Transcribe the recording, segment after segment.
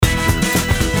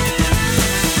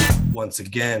once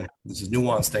again. This is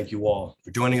Nuance. Thank you all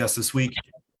for joining us this week.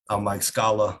 I'm Mike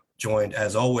Scala, joined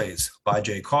as always by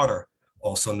Jay Carter,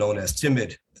 also known as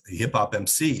Timid, the hip hop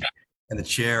MC and the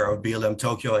chair of BLM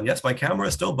Tokyo. And yes, my camera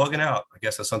is still bugging out. I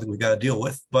guess that's something we got to deal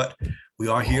with, but we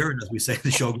are here. And as we say,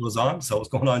 the show goes on. So what's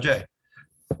going on, Jay?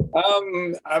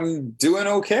 I'm doing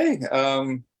okay.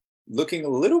 Looking a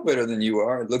little better than you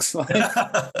are, it looks like.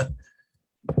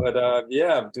 But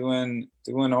yeah, I'm doing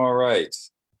all right.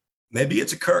 Maybe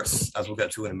it's a curse, as we'll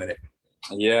get to in a minute.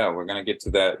 Yeah, we're gonna get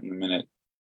to that in a minute.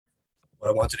 But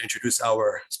I wanted to introduce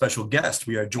our special guest.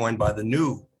 We are joined by the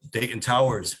new Dayton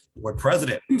Towers board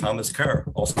president, Thomas Kerr.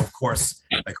 Also, of course,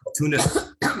 a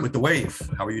cartoonist with The Wave.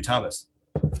 How are you, Thomas?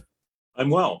 I'm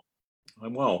well.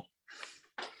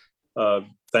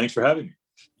 Thanks for having me.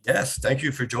 Yes, thank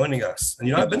you for joining us.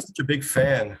 And I've been such a big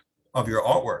fan of your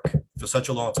artwork for such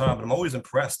a long time, but I'm always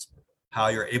impressed how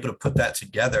you're able to put that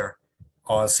together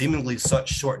on seemingly such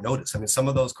short notice. I mean, some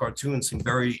of those cartoons seem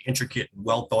very intricate and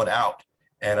well thought out.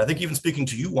 And I think even speaking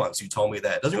to you once, you told me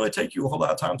that it doesn't really take you a whole lot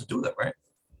of time to do that, right?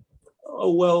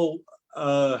 Oh, well,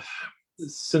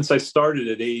 since I started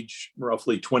at age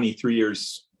roughly 23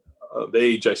 years of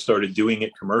age, I started doing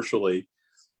it commercially.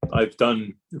 I've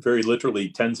done very literally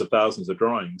tens of thousands of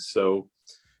drawings. So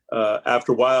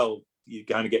after a while, you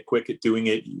kind of get quick at doing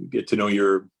it. You get to know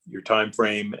your time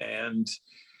frame, and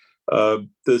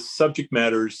the subject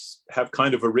matters have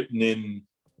kind of a written in,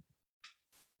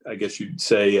 I guess you'd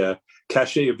say,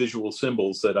 cachet of visual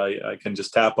symbols that I can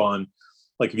just tap on.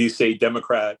 Like if you say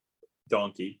Democrat,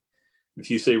 donkey.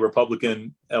 If you say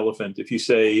Republican, elephant. If you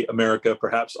say America,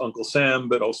 perhaps Uncle Sam,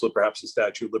 but also perhaps the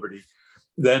Statue of Liberty.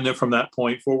 Then from that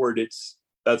point forward,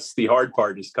 that's the hard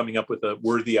part, is coming up with a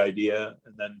worthy idea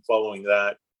and then following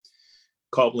that,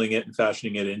 cobbling it and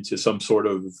fashioning it into some sort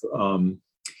of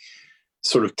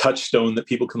touchstone that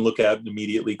people can look at and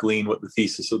immediately glean what the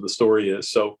thesis of the story is.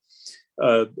 So,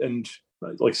 and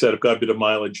like I said, I've got a bit of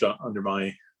mileage under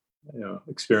my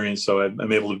experience, so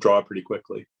I'm able to draw pretty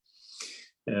quickly.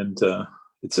 And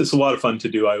it's a lot of fun to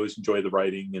do. I always enjoy the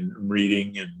writing and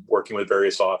reading and working with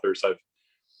various authors.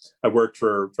 I've worked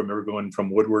from everyone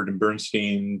from Woodward and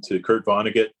Bernstein to Kurt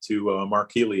Vonnegut to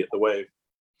Mark Healy at The Wave.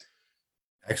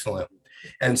 Excellent.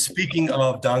 And speaking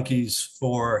of donkeys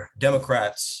for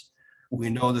Democrats, we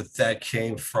know that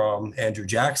came from Andrew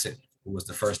Jackson, who was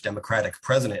the first Democratic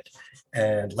president.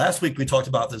 And last week we talked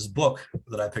about this book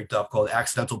that I picked up called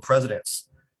Accidental Presidents,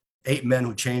 8 Men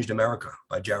Who Changed America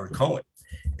by Jared Cohen.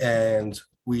 And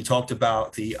we talked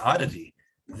about the oddity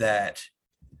that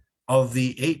of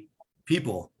the 8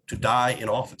 people to die in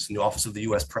the office of the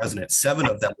US president, 7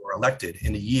 of them were elected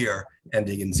in a year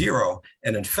ending in 0.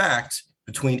 And in fact,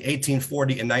 between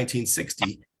 1840 and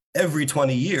 1960, every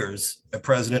 20 years, a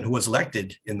president who was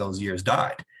elected in those years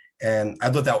died. And I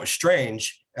thought that was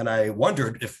strange. And I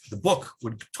wondered if the book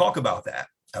would talk about that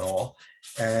at all.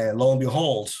 And lo and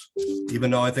behold,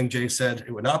 even though I think Jay said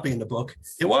it would not be in the book,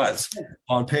 it was.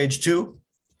 On page 2,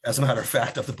 as a matter of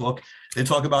fact, of the book, they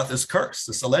talk about this curse,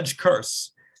 this alleged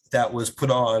curse that was put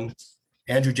on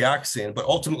Andrew Jackson, but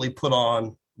ultimately put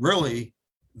on really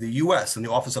the US in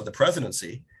the office of the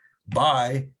presidency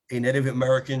by a Native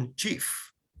American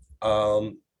chief.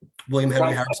 William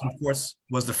Henry Harrison, of course,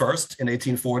 was the first in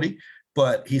 1840,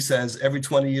 but he says every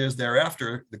 20 years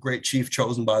thereafter, the great chief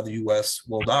chosen by the US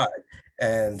will die.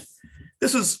 And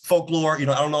this is folklore. I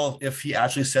don't know if he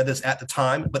actually said this at the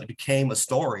time, but it became a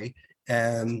story.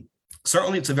 And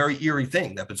certainly it's a very eerie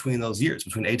thing that between those years,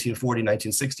 between 1840 and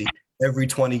 1960, every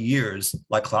 20 years,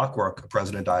 like clockwork, a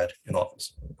president died in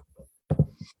office.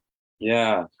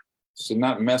 Yeah, should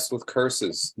not mess with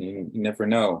curses. You never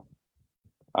know.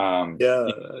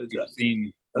 You've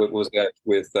seen what was that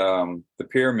with the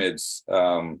pyramids,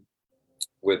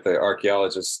 with the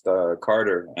archaeologist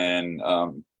Carter, and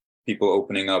people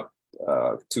opening up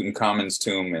Tutankhamun's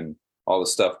tomb and all the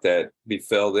stuff that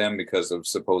befell them because of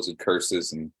supposed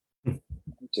curses, and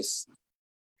just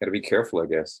got to be careful, I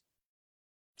guess.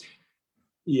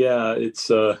 Yeah, it's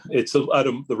out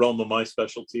of the realm of my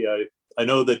specialty. I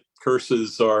know that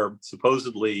curses are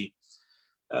supposedly,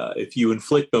 if you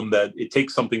inflict them, that it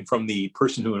takes something from the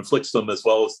person who inflicts them as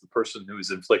well as the person who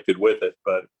is inflicted with it.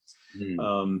 But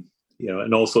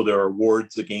and also there are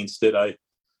wards against it. I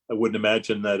wouldn't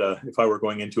imagine that if I were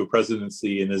going into a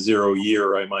presidency in a 0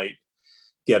 year, I might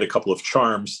get a couple of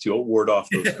charms to ward off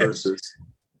those curses.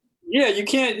 Yeah, you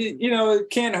can't. It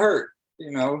can't hurt.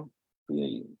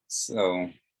 So.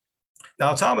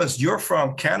 Now, Thomas, you're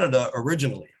from Canada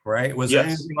originally, right? Was there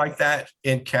anything like that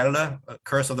in Canada, a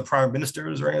curse of the prime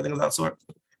ministers or anything of that sort?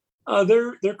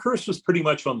 Their curse was pretty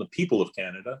much on the people of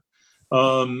Canada.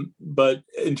 But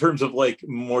in terms of like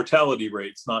mortality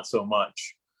rates, not so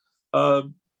much.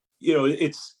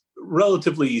 It's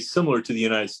relatively similar to the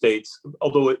United States,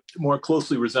 although it more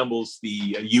closely resembles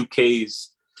the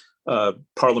UK's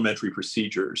parliamentary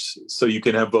procedures. So you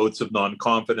can have votes of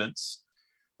non-confidence.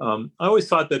 I always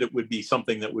thought that it would be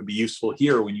something that would be useful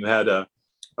here when you had a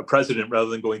president, rather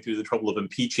than going through the trouble of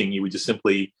impeaching, you would just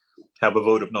simply have a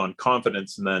vote of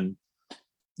non-confidence, and then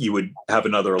you would have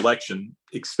another election.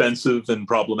 Expensive and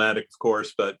problematic, of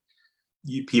course, but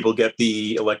people get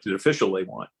the elected official they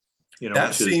want.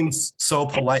 That seems so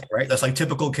polite, right? That's like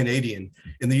typical Canadian.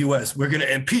 In the US, we're going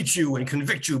to impeach you and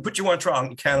convict you, put you on trial.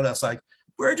 In Canada, it's like,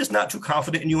 we're just not too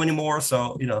confident in you anymore.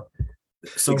 So,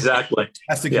 so exactly.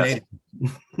 That's the Canadian.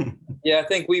 Yeah, I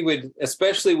think we would,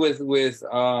 especially with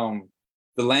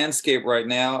the landscape right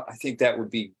now, I think that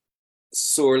would be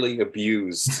sorely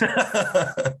abused.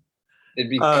 It'd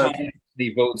be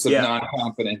the votes of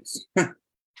non-confidence.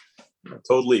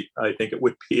 Totally. I think it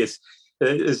would be. As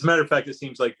a matter of fact, it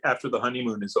seems like after the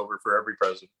honeymoon is over for every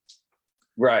president.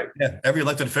 Right. Yeah, every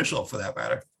elected official for that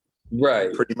matter.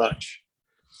 Right. Pretty much.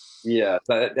 Yeah,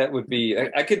 that would be,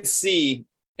 I could see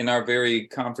in our very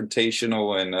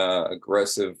confrontational and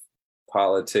aggressive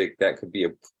politic, that could be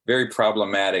a very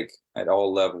problematic at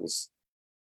all levels.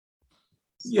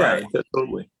 Yeah, right.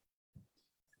 Totally.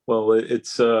 Well,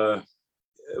 it's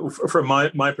from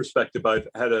my perspective, I've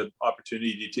had an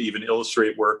opportunity to even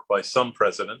illustrate work by some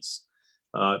presidents.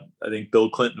 I think Bill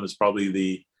Clinton was probably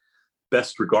the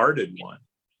best regarded one,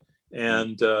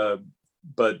 and I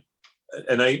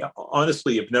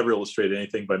honestly have never illustrated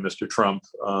anything by Mr. Trump.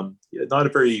 Not a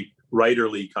very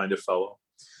writerly kind of fellow.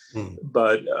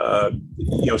 But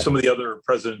some of the other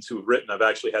presidents who have written, I've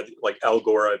actually had, like Al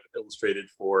Gore, I've illustrated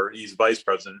for. He's vice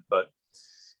president, but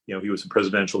he was a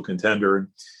presidential contender,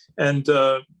 and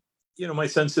my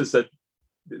sense is that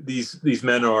these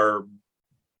men are,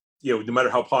 no matter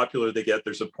how popular they get,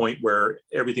 there's a point where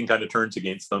everything kind of turns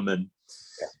against them, and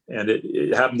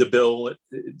it happened to Bill.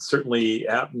 It certainly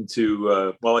happened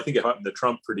to I think it happened to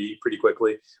Trump pretty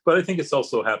quickly, but I think it's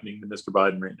also happening to Mr.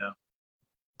 Biden right now.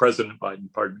 President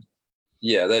Biden, pardon me.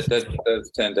 Yeah, that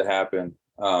does tend to happen.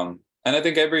 And I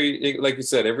think like you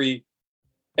said,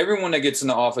 everyone that gets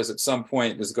into office at some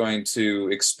point is going to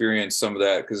experience some of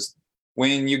that, because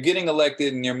when you're getting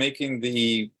elected and you're making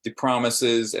the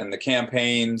promises and the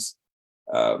campaigns,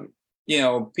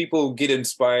 people get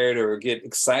inspired or get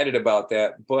excited about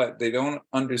that, but they don't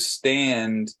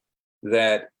understand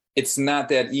that it's not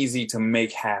that easy to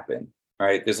make happen.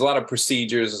 Right. There's a lot of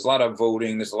procedures, there's a lot of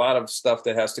voting, there's a lot of stuff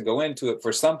that has to go into it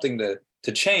for something to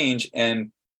change.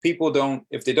 And people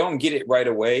if they don't get it right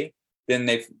away, then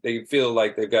they feel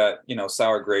like they've got,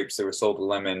 sour grapes that were sold a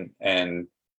lemon, and,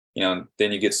 then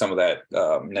you get some of that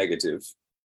negative.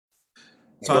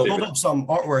 So I pulled up some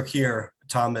artwork here,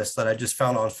 Thomas, that I just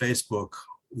found on Facebook.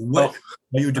 What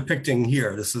are you depicting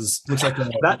here? This looks like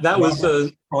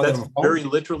that's very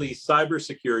literally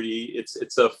cybersecurity.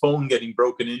 It's a phone getting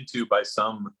broken into by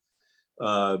some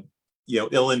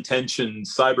ill-intentioned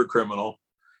cyber criminal,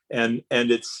 and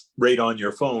it's right on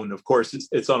your phone. Of course,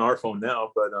 it's on our phone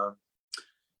now, but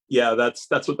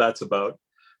that's what that's about.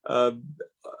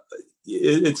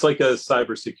 It's like a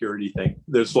cybersecurity thing.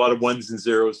 There's a lot of ones and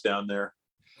zeros down there.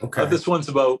 Okay. This one's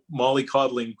about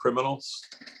mollycoddling criminals.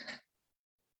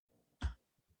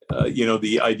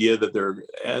 The idea that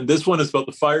and this one is about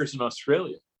the fires in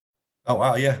Australia. Oh,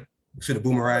 wow. Yeah. See the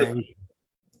boomerang.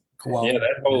 Yeah,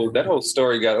 that whole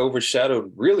story got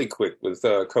overshadowed really quick with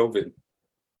COVID.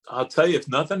 I'll tell you,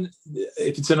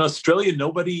 if it's in Australia,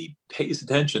 nobody pays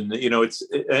attention.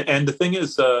 And the thing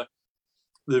is,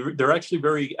 they're actually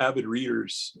very avid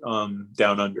readers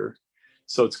down under.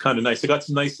 So it's kind of nice. I got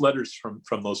some nice letters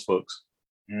from those folks.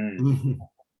 Mm.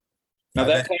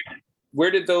 Now where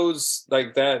did those,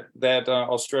 like that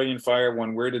Australian fire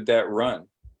one, where did that run?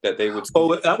 That they would.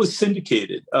 Oh, that was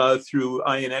syndicated through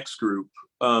INX Group.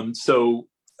 So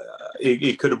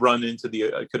it could have run into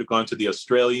it could have gone to the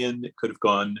Australian. It could have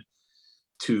gone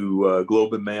to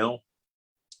Globe and Mail.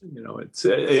 It's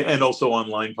and also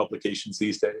online publications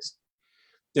these days.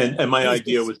 And my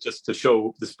idea was just to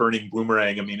show this burning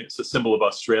boomerang. I mean, it's a symbol of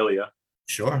Australia.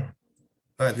 Sure.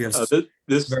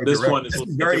 This one is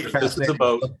very different. This is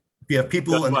about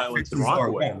people and violence in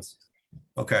Rockaway.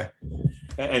 Okay.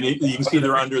 And you can see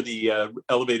they're under the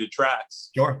elevated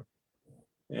tracks. Sure.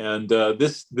 And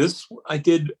this I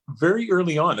did very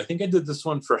early on. I think I did this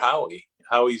one for Howie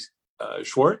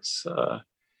Schwartz.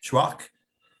 Schwach?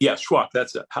 Yeah, Schwach.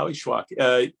 That's it. Howie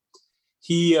Schwach.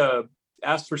 He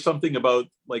asked for something about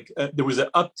there was an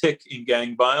uptick in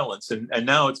gang violence, and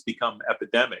now it's become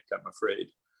epidemic, I'm afraid.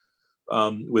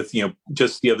 with,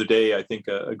 just the other day, I think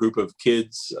a group of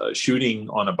kids shooting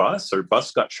on a bus, or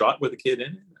bus got shot with a kid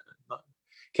in it.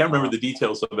 Can't remember the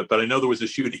details of it, but I know there was a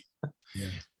shooting. Yeah.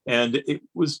 And it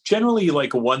was generally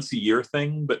like a once a year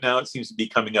thing, but now it seems to be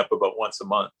coming up about once a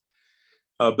month.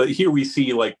 But here we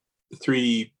see like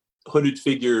 3 hooded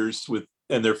figures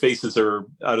and their faces are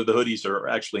out of the hoodies are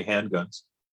actually handguns.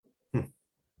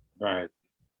 Right.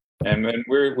 And then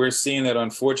we're seeing that,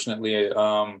 unfortunately,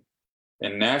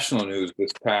 in national news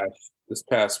this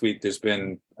past week. There's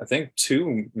been, I think,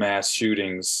 2 mass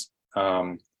shootings.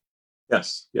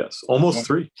 Yes, almost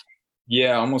 3.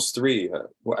 Yeah, almost 3.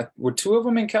 Were 2 of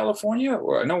them in California?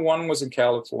 Or I know one was in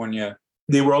California.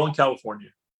 They were all in California.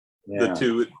 Yeah. The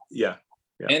 2, yeah.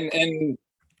 And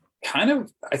kind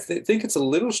of, I think it's a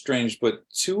little strange, but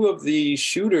 2 of the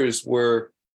shooters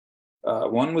were,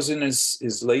 one was in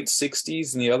his late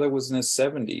 60s and the other was in his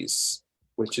 70s,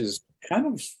 which is kind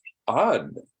of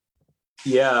odd.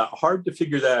 Yeah, hard to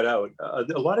figure that out.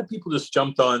 A lot of people just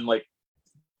jumped on like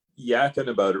yakking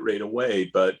about it right away,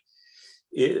 but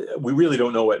we really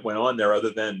don't know what went on there, other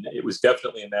than it was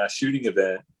definitely a mass shooting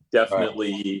event,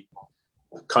 definitely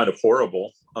kind of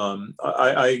horrible.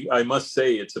 I must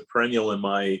say it's a perennial in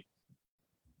my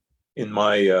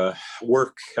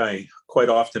work. I quite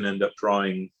often end up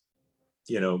drawing,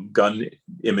 gun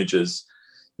images.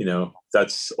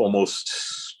 That's almost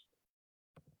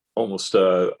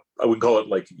I would call it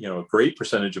like, a great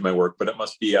percentage of my work, but it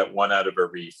must be at 1 out of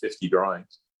every 50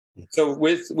 drawings. So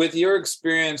with your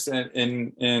experience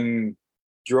in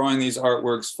drawing these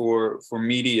artworks for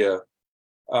media,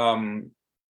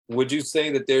 would you say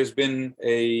that there's been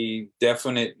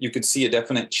you could see a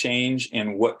definite change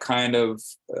in what kind of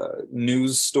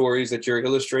news stories that you're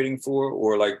illustrating for,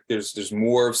 or like there's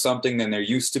more of something than there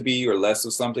used to be, or less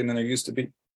of something than there used to be?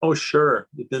 Oh, sure.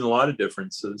 There's been a lot of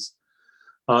differences.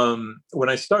 When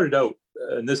I started out,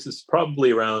 and this is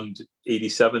probably around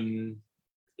 87,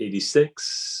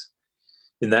 86,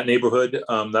 in that neighborhood,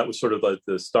 that was sort of like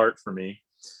the start for me.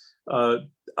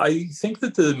 I think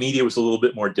that the media was a little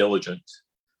bit more diligent.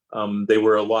 They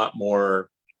were a lot more,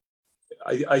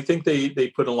 I think they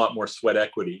put in a lot more sweat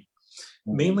equity,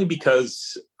 mainly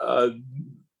because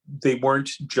they weren't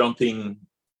jumping.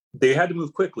 They had to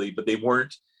move quickly, but they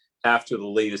weren't after the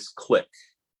latest click.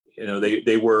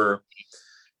 They were,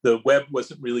 the web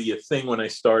wasn't really a thing when I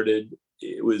started.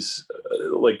 It was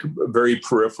like a very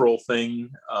peripheral thing.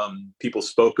 People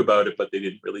spoke about it, but they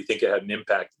didn't really think it had an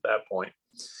impact at that point.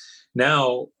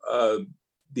 Now,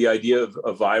 the idea of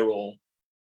a viral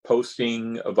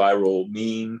posting, a viral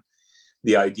meme,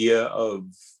 the idea of,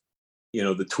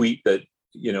 the tweet that,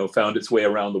 found its way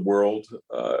around the world,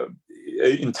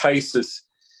 it entices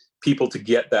people to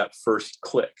get that first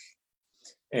click.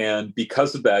 And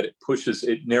because of that,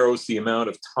 it narrows the amount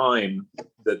of time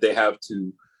that they have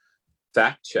to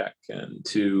fact check and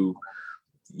to,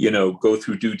 go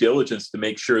through due diligence to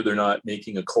make sure they're not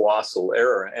making a colossal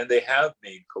error. And they have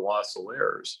made colossal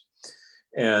errors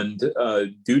and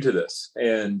due to this.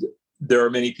 And there are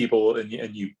many people, and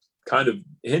you kind of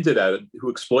hinted at it,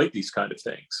 who exploit these kind of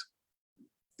things.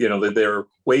 That they're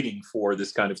waiting for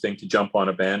this kind of thing to jump on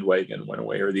a bandwagon one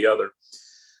way or the other.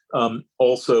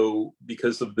 Also,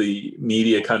 because of the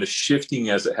media kind of shifting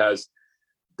as it has,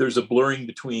 there's a blurring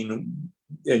between,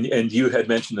 and you had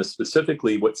mentioned this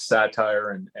specifically, what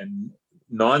satire and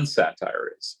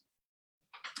non-satire is.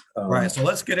 Right. So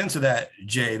let's get into that,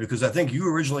 Jay, because I think you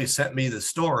originally sent me the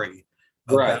story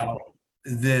about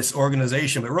this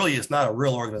organization, but really it's not a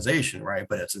real organization, right?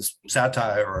 But it's a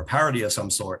satire or a parody of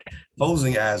some sort,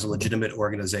 posing as a legitimate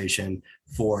organization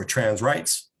for trans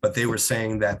rights. But they were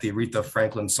saying that the Aretha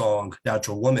Franklin song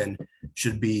Natural Woman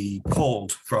should be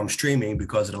pulled from streaming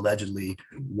because it allegedly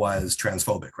was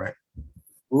transphobic, right?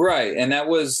 Right. And that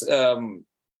was,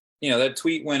 that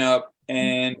tweet went up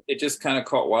and it just kind of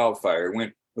caught wildfire.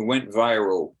 It went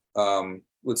viral,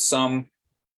 with some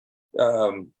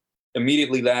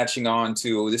immediately latching on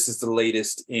to, this is the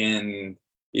latest in,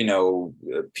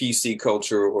 PC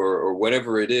culture or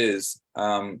whatever it is.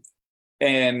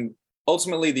 And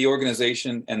ultimately, the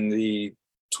organization and the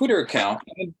Twitter account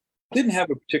didn't have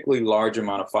a particularly large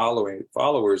amount of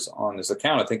followers on this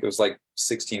account. I think it was like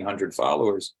 1,600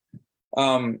 followers.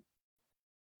 And,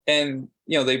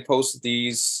 they posted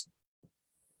these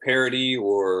parody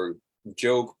or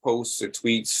joke posts or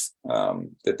tweets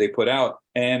that they put out.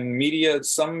 And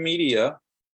some media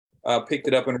picked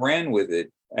it up and ran with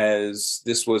it as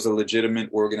this was a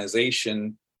legitimate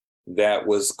organization that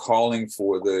was calling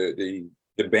for the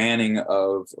banning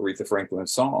of Aretha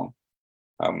Franklin's song.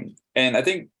 And I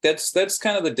think that's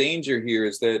kind of the danger here,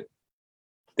 is that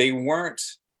they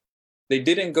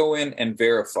didn't go in and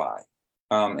verify.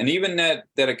 And even that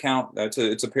account,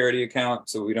 it's a parody account,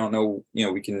 so we don't know,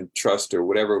 we can trust or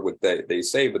whatever what they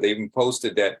say. But they even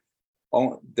posted that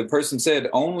the person said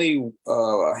only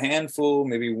a handful,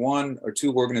 maybe one or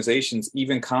two organizations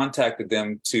even contacted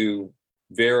them to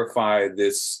verify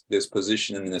this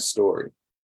position in this story.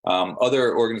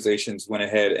 Other organizations went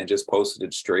ahead and just posted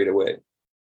it straight away.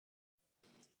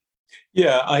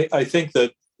 Yeah, I think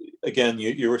that, again,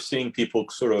 you were seeing people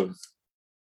sort of,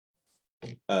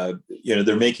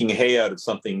 they're making hay out of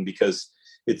something because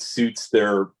it suits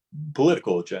their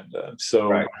political agenda. So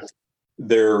Right.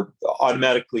 They're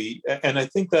automatically, and I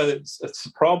think that it's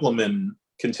a problem in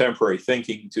contemporary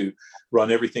thinking to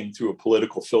run everything through a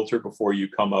political filter before you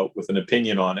come out with an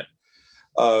opinion on it.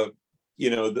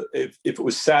 If it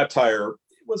was satire,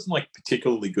 it wasn't like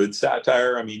particularly good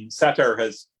satire. I mean, satire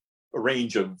has a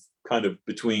range of kind of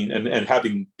between, and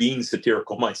having been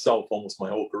satirical myself almost my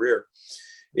whole career,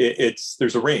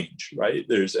 there's a range, right?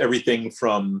 There's everything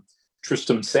from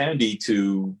Tristram Sandy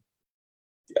to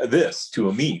this, to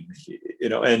a meme,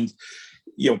 and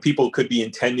people could be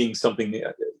intending something.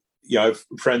 I have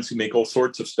friends who make all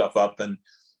sorts of stuff up, and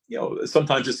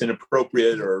sometimes it's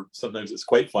inappropriate or sometimes it's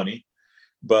quite funny.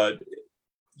 But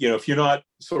if you're not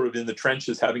sort of in the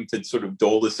trenches having to sort of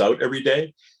dole this out every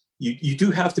day, you do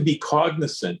have to be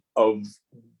cognizant of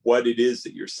what it is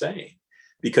that you're saying,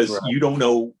 because Right. you don't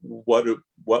know what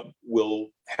will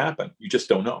happen. You just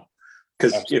don't know,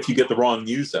 because if you get the wrong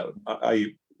news out.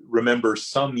 I remember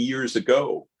some years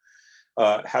ago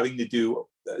having to do,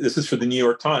 this is for the New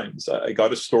York Times, I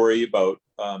got a story about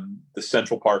the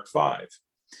Central Park Five.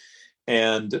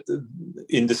 And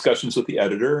in discussions with the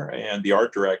editor and the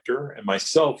art director and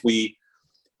myself, we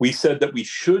said that we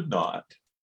should not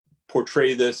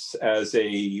portray this as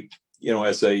a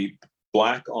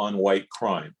black on white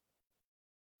crime.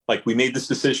 Like, we made this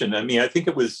decision. I mean, I think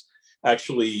it was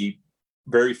actually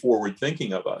very forward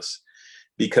thinking of us,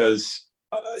 because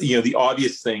the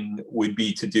obvious thing would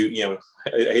be to do,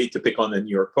 I hate to pick on the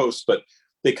New York Post, but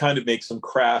they kind of make some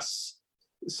crass,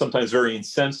 sometimes very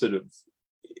insensitive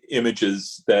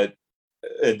images that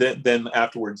then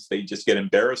afterwards they just get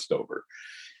embarrassed over.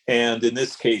 And in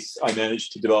this case, I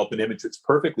managed to develop an image that's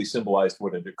perfectly symbolized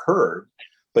what had occurred,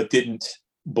 but didn't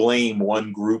blame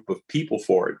one group of people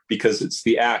for it, because it's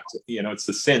the act, it's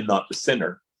the sin, not the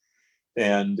sinner.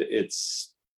 And it's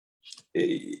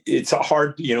a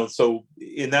hard, so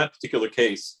in that particular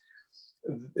case,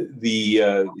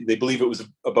 they believe it was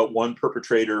about one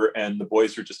perpetrator and the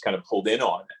boys were just kind of pulled in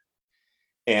on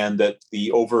it, and that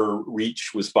the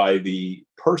overreach was by the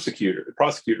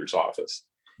prosecutor's office.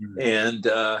 Mm-hmm. And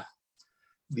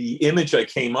the image I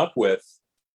came up with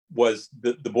was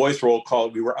the boys were all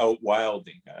called, we were out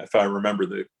wilding, if I remember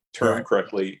the term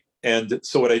correctly. And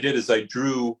so what I did is I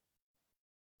drew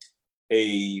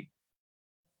a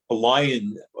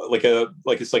lion,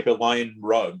 it's like a lion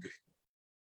rug,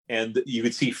 and you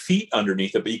could see feet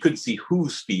underneath it, but you couldn't see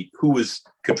whose feet, who was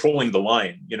controlling the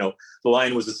lion. The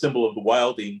lion was a symbol of the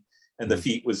wilding, and the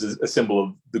feet was a symbol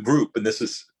of the group. And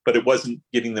but it wasn't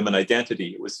giving them an identity.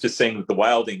 It was just saying that the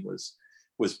wilding was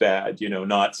bad,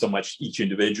 not so much each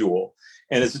individual.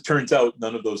 And as it turns out,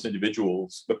 none of those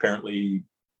individuals apparently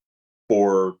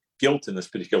bore guilt in this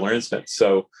particular instance.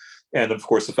 So, and of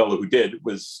course, the fellow who did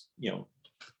was,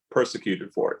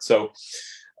 persecuted for it. So,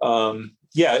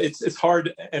 it's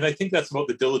hard. And I think that's about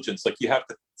the diligence. Like, you have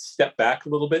to step back a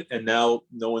little bit, and now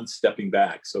no one's stepping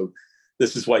back. So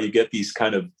this is why you get these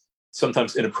kind of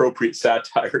sometimes inappropriate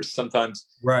satires, sometimes.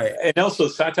 Right. And also,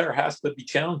 satire has to be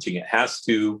challenging. It has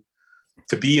to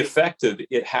be effective.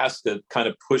 It has to kind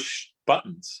of push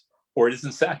buttons, or it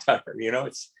isn't satire.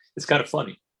 It's kind of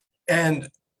funny. And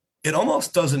it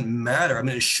almost doesn't matter. I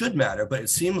mean, it should matter, but it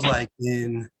seems like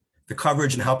in the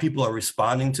coverage and how people are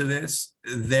responding to this,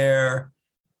 they're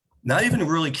not even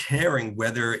really caring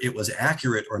whether it was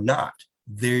accurate or not.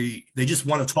 They just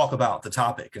want to talk about the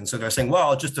topic. And so they're saying,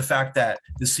 well, just the fact that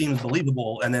this seems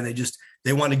believable. And then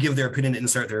they want to give their opinion,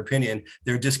 insert their opinion.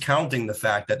 They're discounting the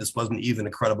fact that this wasn't even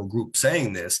a credible group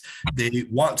saying this. They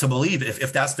want to believe,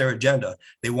 if that's their agenda,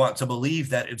 they want to believe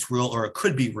that it's real or it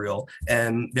could be real,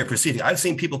 and they're proceeding. I've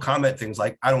seen people comment things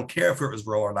like, I don't care if it was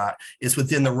real or not. It's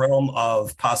within the realm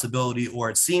of possibility, or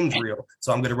it seems real,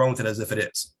 so I'm going to run with it as if it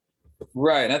is.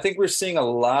 Right. And I think we're seeing a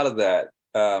lot of that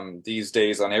these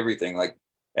days on everything.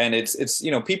 And it's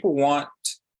people want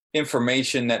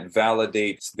information that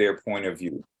validates their point of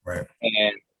view. Right.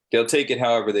 And they'll take it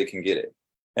however they can get it.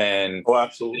 And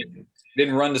absolutely.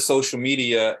 Then run to social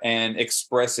media and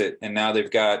express it. And now they've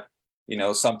got,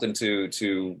 something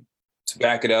to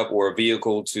back it up, or a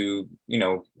vehicle to,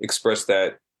 express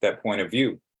that point of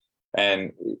view.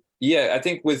 And I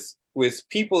think with with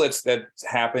people, that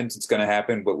happens, it's going to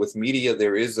happen. But with media,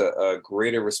 there is a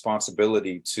greater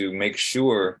responsibility to make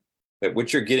sure that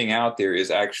what you're getting out there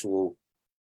is actual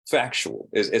factual,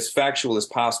 as factual as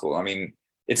possible. I mean,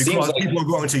 it because seems like people are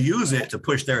going to use it to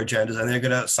push their agendas, and they're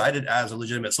going to cite it as a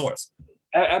legitimate source.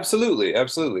 Absolutely.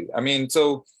 I mean,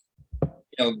 so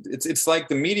it's like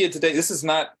the media today.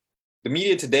 The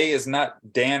media today is not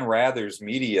Dan Rather's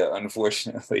media,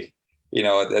 unfortunately.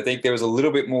 I think there was a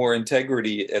little bit more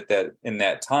integrity in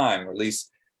that time, or at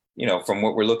least, from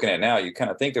what we're looking at now, you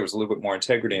kind of think there was a little bit more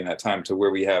integrity in that time to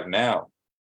where we have now.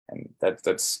 And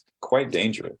that's quite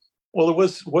dangerous. Well, it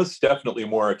was definitely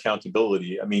more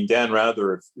accountability. I mean, Dan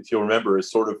Rather, if you'll remember,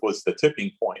 was the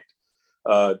tipping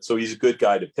point. So he's a good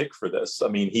guy to pick for this. I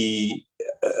mean, he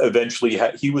eventually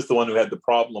he was the one who had the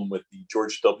problem with the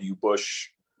George W. Bush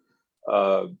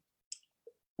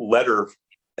letter,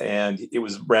 and it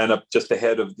was ran up just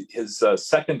ahead of his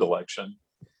second election.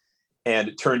 And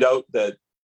it turned out that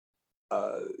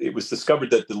it was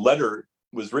discovered that the letter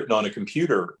was written on a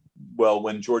computer. Well,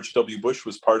 when George W. Bush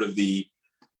was part of the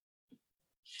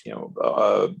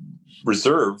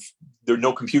reserve,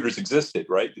 no computers existed,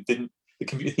 right?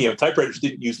 Typewriters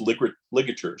didn't use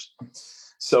ligatures.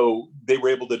 So they were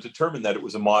able to determine that it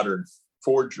was a modern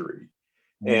forgery.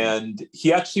 And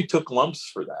he actually took lumps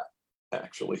for that.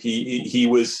 Actually, he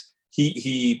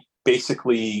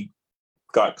basically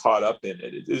got caught up in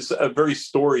it. It is a very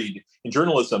storied, in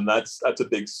journalism, that's a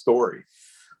big story.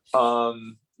 Prior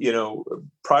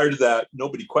to that,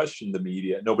 nobody questioned the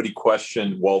media. Nobody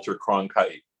questioned Walter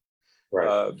Cronkite.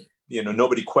 Right.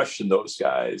 Nobody questioned those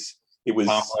guys. It was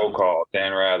Tom Brokaw,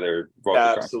 Dan Rather.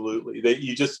 Absolutely. They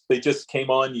just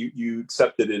came on. You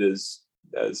accepted it as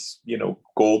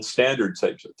gold standard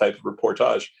type of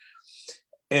reportage.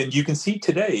 And you can see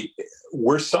today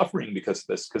we're suffering because of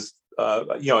this. Because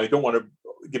I don't want to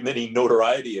give him any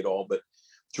notoriety at all, but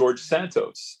George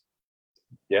Santos.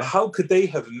 Yeah. How could they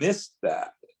have missed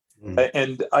that?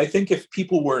 And I think if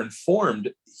people were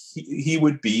informed, he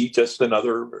would be just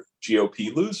another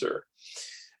GOP loser.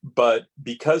 But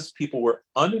because people were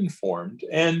uninformed,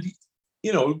 and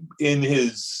in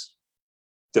his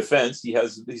defense,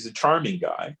 he's a charming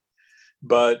guy,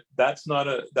 but that's not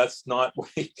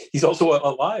he's also a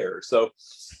liar. So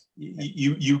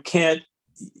you can't,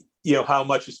 how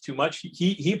much is too much.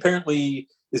 He apparently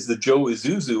is the Joe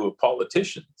Isuzu of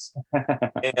politicians,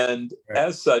 and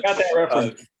as such, got that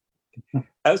reference.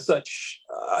 I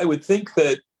would think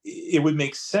that it would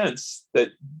make sense that,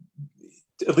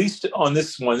 at least on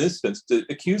this one instance, to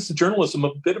accuse the journalism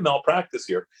of a bit of malpractice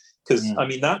here, because I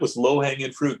mean that was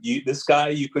low-hanging fruit. This guy,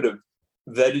 you could have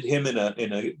vetted him in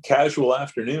a casual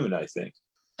afternoon, I think.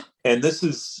 And this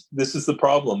is the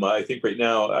problem, I think, right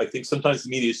now. I think sometimes the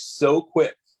media is so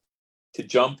quick to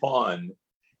jump on,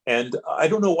 and I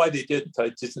don't know why they didn't.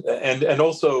 And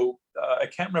also I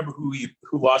can't remember who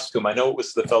lost to him. I know it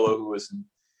was the fellow who was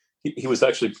he was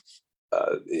actually.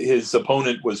 His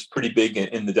opponent was pretty big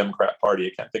in the Democrat Party.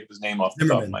 I can't think of his name off the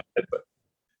top of my head,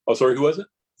 but sorry, who was it?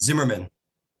 Zimmerman,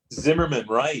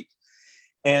 right?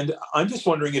 And I'm just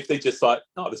wondering if they just thought,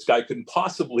 no, this guy couldn't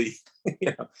possibly,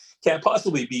 can't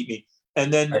possibly beat me.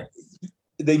 And then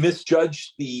they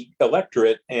misjudged the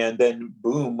electorate, and then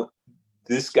boom,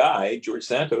 this guy, George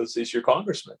Santos, is your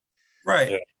congressman.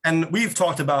 Right. Yeah. And we've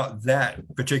talked about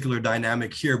that particular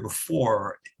dynamic here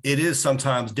before. It is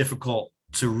sometimes difficult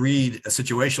to read a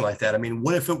situation like that. I mean,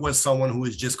 what if it was someone who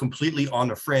is just completely on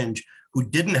the fringe, who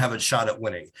didn't have a shot at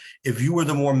winning? If you were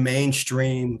the more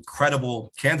mainstream,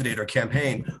 credible candidate or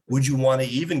campaign, would you want to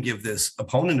even give this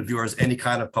opponent of yours any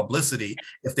kind of publicity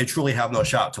if they truly have no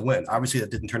shot to win? Obviously,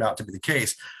 that didn't turn out to be the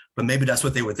case, but maybe that's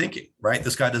what they were thinking, right?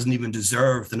 This guy doesn't even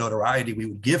deserve the notoriety we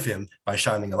would give him by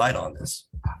shining a light on this.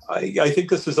 I think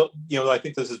this is,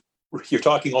 you're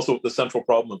talking also with the central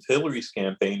problem of Hillary's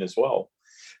campaign as well.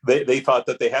 They thought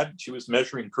that she was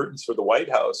measuring curtains for the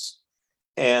White House,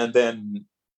 and then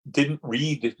didn't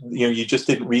read, you just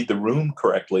didn't read the room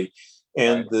correctly.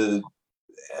 And the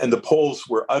polls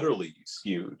were utterly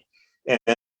skewed, and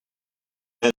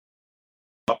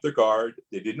up their guard.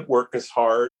 They didn't work as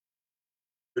hard,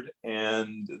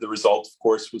 and the result, of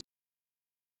course, was.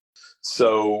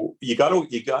 So you got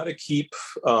to keep,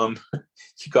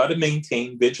 you got to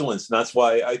maintain vigilance, and that's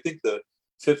why I think the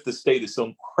Fifth Estate is so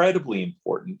incredibly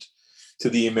important to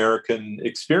the American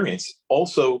experience.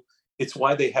 Also, it's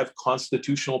why they have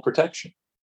constitutional protection.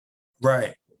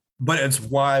 Right. But it's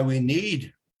why we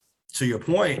need, to your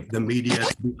point, the media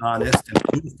to be honest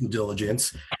and do due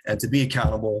diligence and to be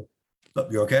accountable.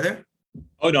 You okay there?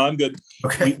 Oh, no, I'm good.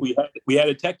 Okay. We We had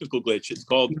a technical glitch. It's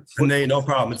called. Renee, no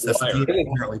problem. It's that's It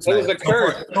was a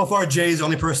curse. So far, Jay's the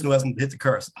only person who hasn't hit the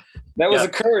curse. That was a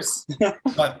curse.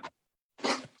 But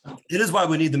it is why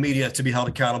we need the media to be held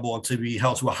accountable and to be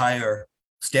held to a higher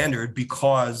standard,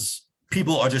 because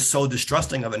people are just so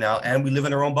distrusting of it now, and we live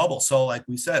in our own bubble. So like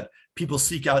we said, people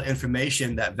seek out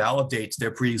information that validates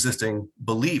their pre-existing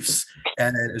beliefs,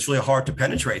 and it's really hard to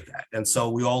penetrate that. And so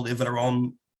we all live in our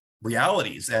own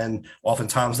realities, and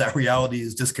oftentimes that reality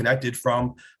is disconnected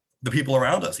from the people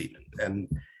around us even. And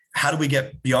how do we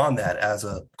get beyond that as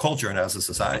a culture and as a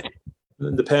society?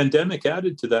 The pandemic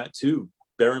added to that too.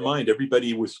 Bear in mind,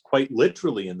 everybody was quite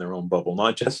literally in their own bubble,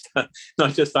 not just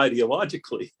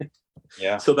ideologically.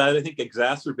 Yeah. So that, I think,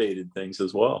 exacerbated things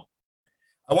as well.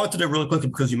 I wanted to really quickly,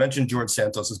 because you mentioned George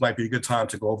Santos, this might be a good time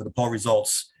to go over the poll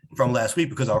results from last week,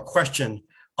 because our question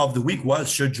of the week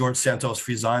was, should George Santos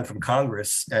resign from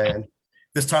Congress? And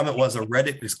this time it was a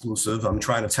Reddit exclusive. I'm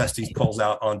trying to test these polls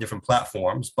out on different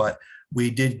platforms, but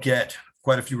we did get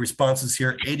quite a few responses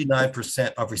here.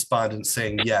 89% of respondents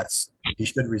saying yes, he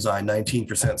should resign,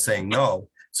 19% saying no.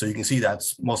 So you can see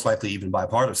that's most likely even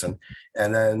bipartisan.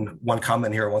 And then one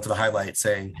comment here I wanted to highlight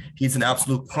saying, he's an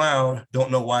absolute clown.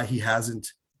 Don't know why he hasn't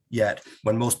yet,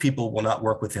 when most people will not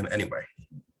work with him anyway.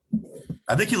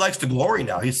 I think he likes the glory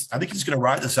now. I think he's going to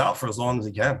ride this out for as long as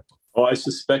he can. Oh, I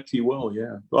suspect he will.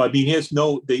 Yeah. Well, I mean, he has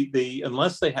they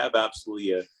unless they have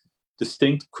absolutely a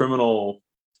distinct criminal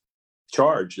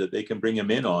charge that they can bring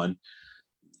him in on.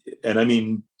 And I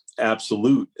mean,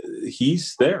 absolute,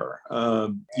 he's there.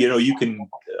 You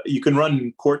can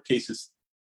run court cases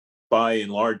by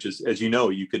and large, as you know,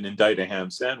 you can indict a ham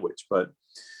sandwich, but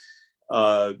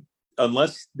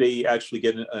unless they actually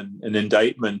get an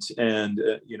indictment and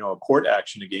a court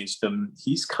action against him,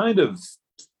 he's kind of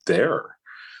there.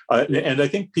 And I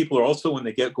think people are also, when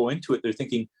they go into it, they're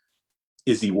thinking,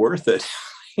 is he worth it?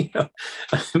 I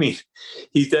mean,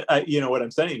 he's, what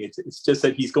I'm saying, it's just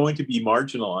that he's going to be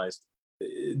marginalized.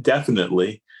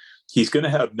 Definitely. He's going to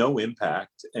have no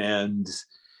impact. And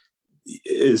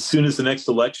as soon as the next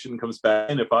election comes back,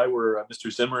 and if I were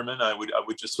Mr. Zimmerman, I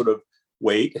would just sort of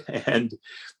wait and,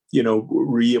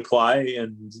 reapply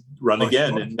and run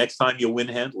again. Sure. And next time you'll win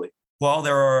handily. Well,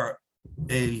 there are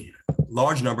a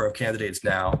large number of candidates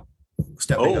now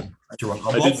stepping up to run.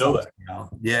 I didn't know that. Now.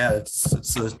 Yeah,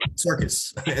 it's a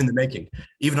circus in the making.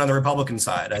 Even on the Republican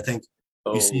side, I think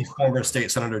you see former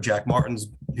state Senator Jack Martin's,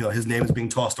 his name is being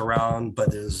tossed around,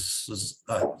 but there's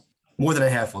more than a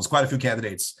handful. There's quite a few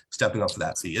candidates stepping up for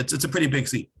that seat. It's a pretty big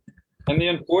seat. And the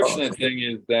unfortunate thing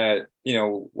is that,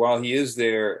 while he is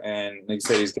there and like I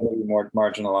said, he's going to be more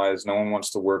marginalized, no one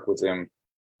wants to work with him.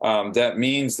 That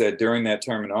means that during that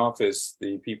term in office,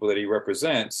 the people that he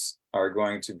represents are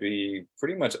going to be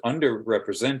pretty much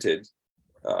underrepresented.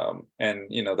 And,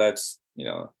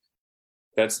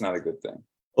 that's not a good thing.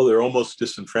 Oh, they're almost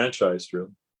disenfranchised,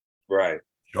 really. Right.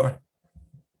 Sure.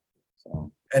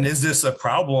 So. And is this a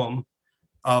problem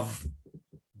of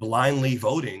blindly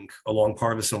voting along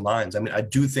partisan lines? I mean, I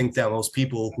do think that most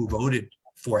people who voted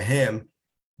for him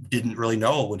didn't really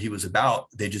know what he was about.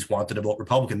 They just wanted to vote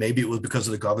Republican. Maybe it was because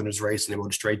of the governor's race and they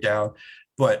voted straight down.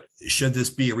 But should this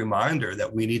be a reminder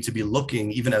that we need to be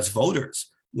looking, even as voters,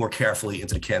 more carefully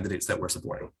into the candidates that we're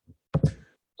supporting?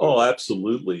 Oh,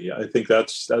 absolutely. I think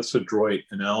that's adroit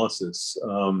analysis.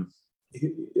 When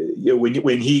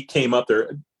he came up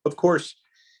there, of course,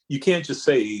 you can't just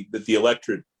say that the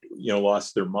electorate,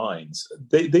 lost their minds.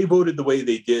 They voted the way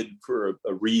they did for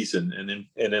a reason, and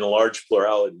in a large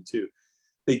plurality too.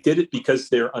 They did it because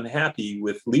they're unhappy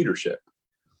with leadership.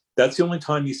 That's the only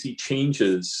time you see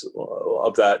changes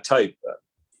of that type.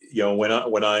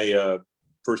 When I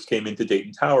first came into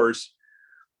Dayton Towers,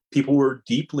 people were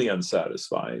deeply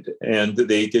unsatisfied, and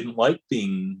they didn't like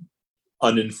being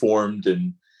uninformed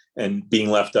and being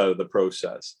left out of the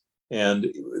process.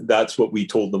 And that's what we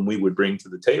told them we would bring to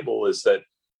the table, is that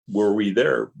were we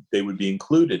there, they would be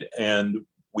included. And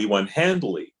we won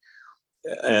handily.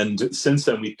 And since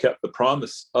then, we've kept the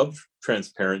promise of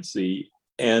transparency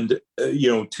and,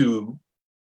 to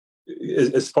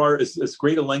as far as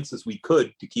great a lengths as we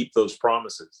could to keep those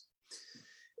promises.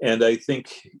 And I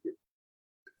think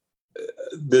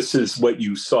this is what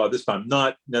you saw this time,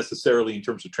 not necessarily in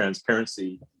terms of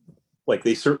transparency. Like,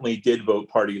 they certainly did vote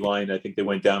party line. I think they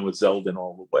went down with Zeldin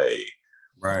all the way.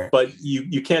 Right. But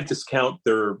you can't discount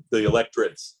the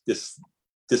electorate's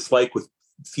dislike with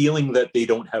feeling that they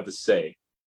don't have a say.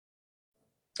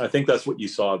 I think that's what you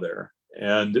saw there.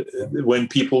 And when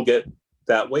people get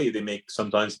that way, they make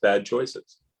sometimes bad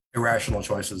choices. Irrational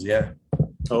choices, yeah.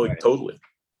 Oh, right. Totally.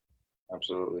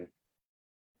 Absolutely.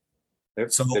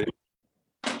 So,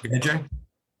 Jay?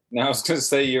 Now I was going to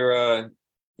say your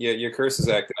curse is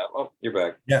acting up. Oh, you're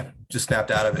back. Yeah, just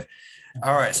snapped out of it.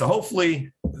 All right. So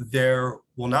hopefully there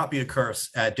will not be a curse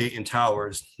at Dayton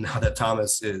Towers now that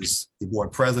Thomas is the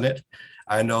board president.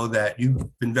 I know that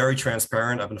you've been very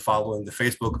transparent. I've been following the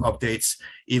Facebook updates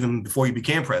even before you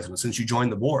became president, since you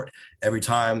joined the board. Every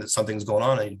time that something's going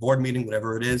on, a board meeting,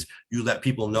 whatever it is, you let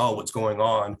people know what's going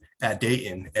on at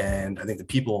Dayton. And I think the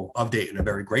people of Dayton are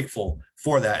very grateful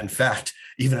for that. In fact,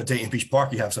 even at Dayton Beach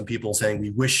Park, you have some people saying, we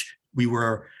wish we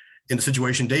were in the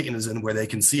situation Dayton is in, where they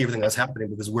can see everything that's happening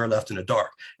because we're left in the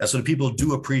dark. And so the people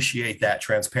do appreciate that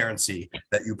transparency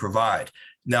that you provide.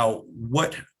 Now,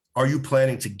 what are you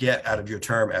planning to get out of your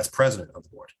term as president of the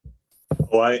board?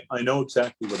 Oh, I know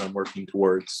exactly what I'm working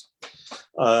towards.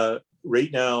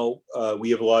 Right now,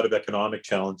 we have a lot of economic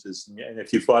challenges. And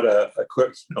if you've bought a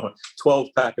 12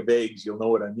 pack of eggs, you'll know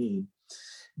what I mean.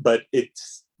 But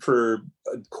it's for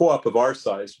a co-op of our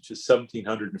size, which is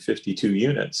 1,752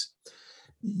 units,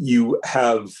 you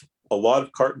have a lot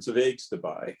of cartons of eggs to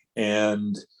buy.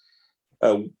 And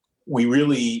we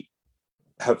really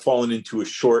have fallen into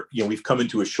we've come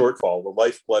into a shortfall. The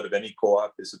lifeblood of any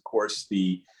co-op is, of course,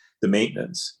 the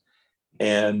maintenance.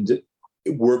 And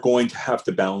we're going to have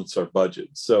to balance our budget.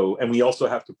 And we also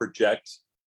have to project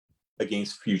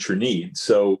against future needs.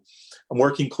 So I'm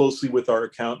working closely with our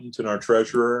accountant and our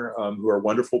treasurer, who are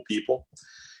wonderful people.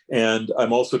 And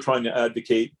I'm also trying to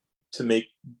advocate to make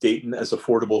Dayton as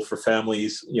affordable for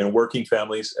families, working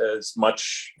families, as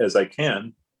much as I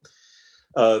can.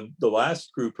 The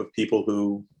last group of people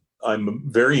who I'm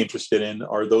very interested in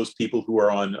are those people who are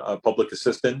on public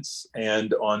assistance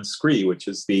and on SCREE, which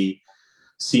is the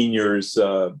seniors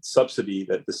subsidy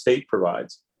that the state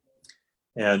provides.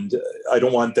 And I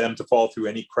don't want them to fall through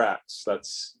any cracks.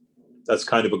 That's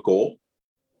kind of a goal.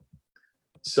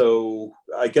 So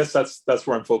I guess that's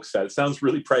where I'm focused at. It sounds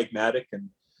really pragmatic and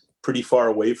pretty far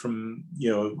away from,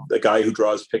 the guy who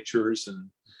draws pictures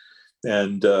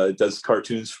and does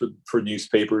cartoons for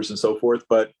newspapers and so forth.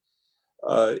 But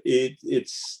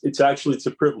it's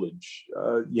a privilege.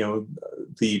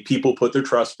 The people put their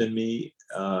trust in me.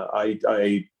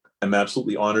 I am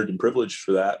absolutely honored and privileged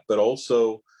for that. But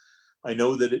also, I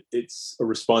know that it's a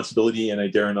responsibility, and I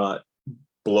dare not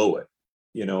blow it.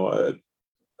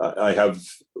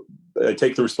 I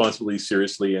take the responsibility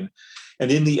seriously, and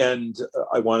in the end,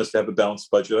 I want us to have a balanced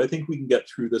budget. I think we can get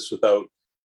through this without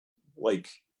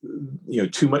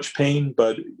too much pain,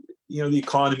 but the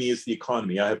economy is the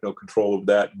economy. I have no control over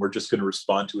that, and we're just going to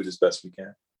respond to it as best we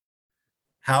can.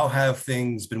 How have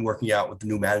things been working out with the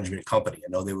new management company? I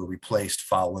know they were replaced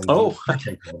following the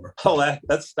takeover. Oh,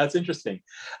 that's interesting.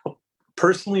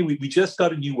 Personally, we just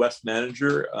got a new West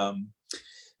manager,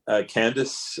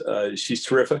 Candace. She's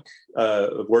terrific.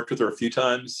 I've worked with her a few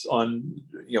times on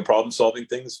problem solving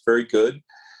things. Very good.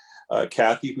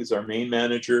 Kathy, who's our main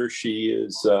manager, she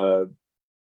is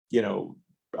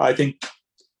I think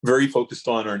very focused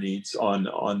on our needs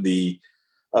on the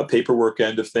paperwork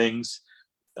end of things.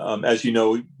 As you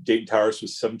know, Dayton Towers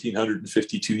was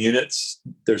 1,752 units.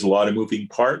 There's a lot of moving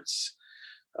parts.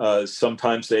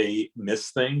 Sometimes they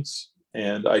miss things,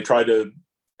 and I try to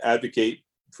advocate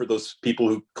for those people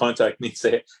who contact me and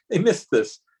say, they missed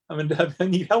this. I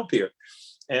need help here.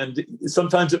 And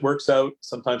sometimes it works out,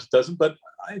 sometimes it doesn't, but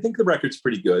I think the record's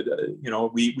pretty good.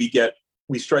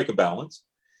 We strike a balance.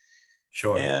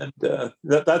 Sure. And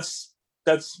that's,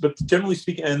 but generally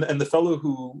speaking, and the fellow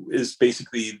who is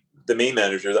basically the main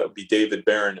manager, that would be David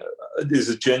Barron, is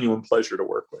a genuine pleasure to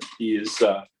work with. He is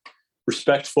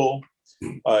respectful.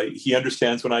 He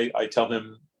understands when I tell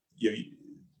him,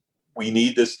 we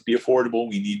need this to be affordable.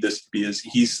 We need this to be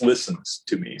he listens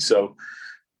to me. So,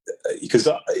 because,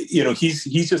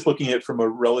 he's just looking at it from a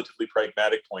relatively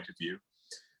pragmatic point of view.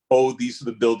 Oh, these are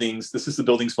the buildings. This is the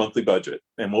building's monthly budget.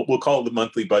 And we'll call the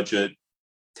monthly budget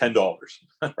 $10,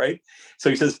 right? So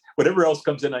he says, whatever else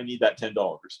comes in, I need that $10.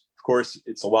 Of course,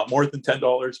 it's a lot more than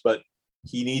 $10, but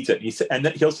he needs it. And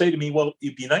then he'll say to me, well,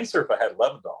 it'd be nicer if I had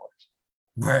 $11.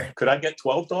 Right. Could I get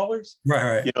 $12?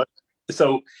 Right.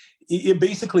 So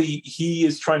basically, he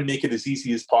is trying to make it as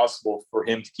easy as possible for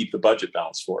him to keep the budget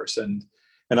balanced for us. And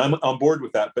I'm on board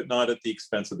with that, but not at the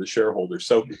expense of the shareholders.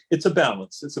 So it's a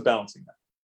balance. It's a balancing act.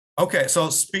 Okay, so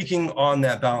speaking on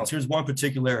that balance, here's one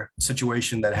particular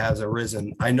situation that has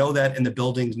arisen. I know that in the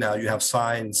buildings now you have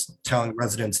signs telling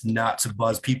residents not to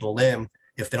buzz people in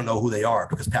if they don't know who they are,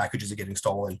 because packages are getting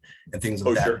stolen and things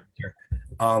of that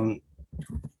nature.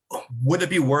 Would it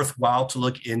be worthwhile to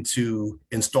look into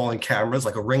installing cameras,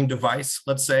 like a Ring device,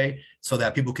 let's say, so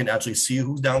that people can actually see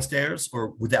who's downstairs, or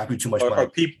would that be too much money? Are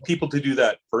people to do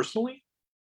that personally?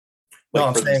 No, like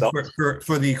I'm for saying themselves.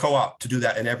 for the co-op to do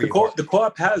that in every The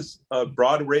co-op has a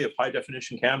broad array of high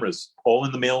definition cameras, all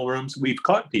in the mail rooms. We've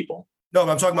caught people. No,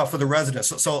 but I'm talking about for the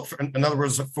residents. In other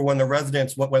words, for when the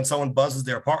residents, when someone buzzes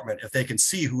their apartment, if they can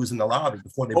see who's in the lobby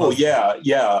before they buzz. Yeah.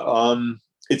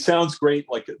 It sounds great.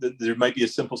 Like there might be a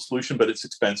simple solution, but it's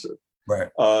expensive. Right.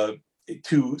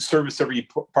 To service every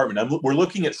apartment. We're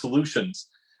looking at solutions.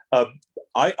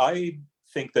 I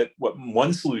think that what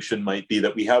one solution might be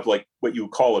that we have like what you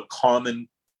would call a common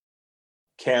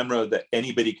camera that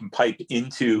anybody can pipe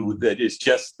into, that is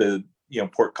just the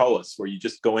portcullis, where you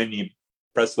just go in and you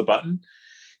press the button,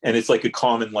 and it's like a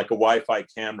common, like a Wi-Fi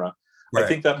camera. Right. I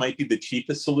think that might be the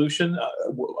cheapest solution.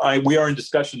 We are in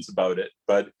discussions about it,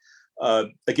 but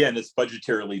again, it's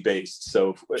budgetarily based.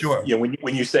 So sure.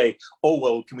 When you say, oh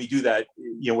well, can we do that?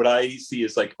 What I see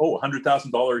is like,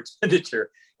 $100,000 expenditure,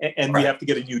 and we have to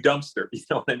get a new dumpster. You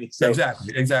know what I mean? So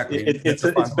exactly.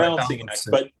 It's balancing act,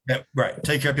 but right.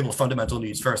 Take care of people's fundamental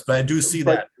needs first. But I do see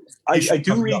that.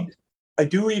 I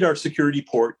do read our security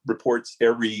reports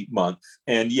every month,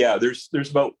 and there's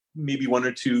about maybe one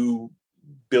or two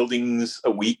buildings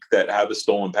a week that have a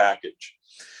stolen package.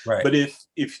 Right. But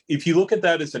if you look at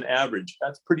that as an average,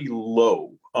 that's pretty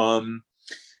low.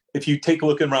 If you take a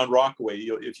look around Rockaway,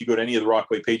 if you go to any of the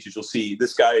Rockaway pages, you'll see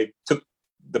this guy took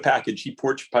the package, he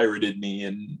porch pirated me,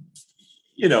 and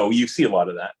you see a lot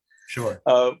of that. Sure.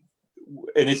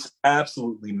 And it's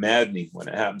absolutely maddening when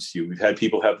it happens to you. We've had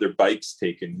people have their bikes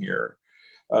taken here.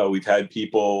 We've had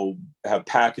people have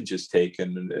packages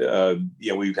taken.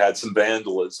 We've had some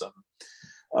vandalism.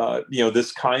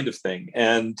 This kind of thing,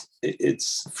 and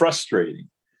it's frustrating.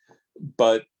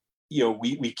 But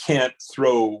we can't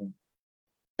throw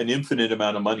an infinite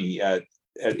amount of money at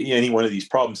any one of these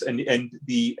problems, and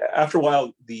after a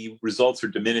while the results are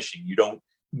diminishing. You don't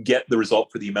get the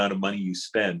result for the amount of money you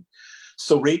spend.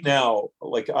 So right now,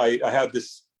 like I have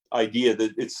this idea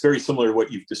that it's very similar to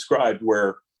what you've described,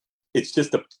 where it's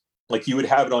just like you would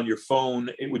have it on your phone.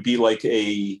 It would be like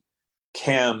a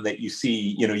cam that you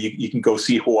see, you can go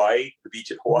see Hawaii, the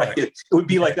beach at Hawaii. Right. It would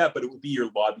be like that, but it would be your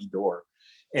lobby door.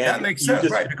 And that makes sense,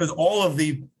 right? Because all of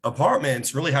the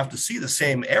apartments really have to see the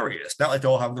same area. It's not like they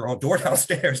all have their own door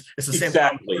downstairs. It's the same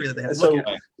area that they have to look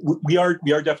at. We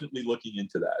are definitely looking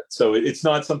into that. So it's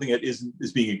not something that is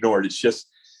being ignored. It's just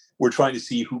we're trying to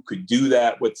see who could do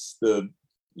that. What's the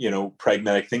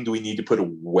pragmatic thing? Do we need to put a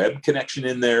web connection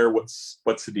in there? What's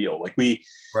the deal? Like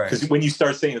because when you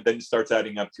start saying it, then it starts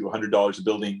adding up to $100 a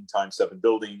building times 7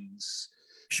 buildings.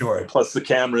 Sure. Plus the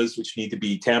cameras, which need to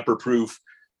be tamper-proof,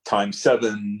 times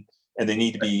 7, and they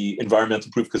need to be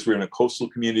environmental proof because we're in a coastal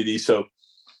community. So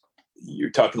you're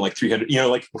talking like 300,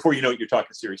 like before you know it, you're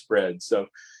talking serious bread. So,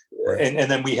 and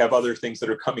then we have other things that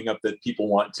are coming up that people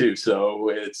want too. So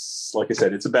it's, like I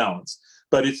said, it's a balance,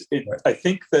 but I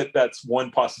think that's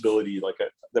one possibility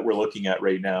that we're looking at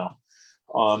right now.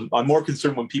 I'm more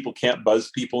concerned when people can't buzz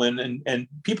people in, and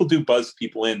people do buzz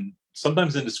people in,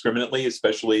 sometimes indiscriminately,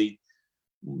 especially,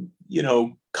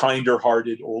 kinder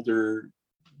hearted, older,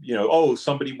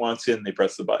 somebody wants in, they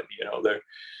press the button,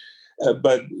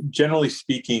 but generally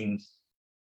speaking,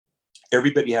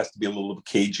 everybody has to be a little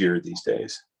cagier these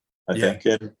days, I think.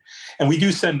 And we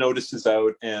do send notices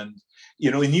out, and,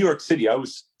 in New York City, I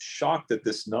was shocked at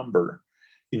this number.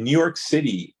 In New York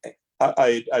City,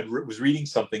 I was reading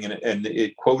something and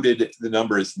it quoted the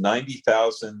number as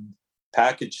 90,000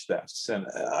 package thefts. And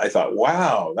I thought,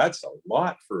 wow, that's a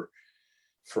lot for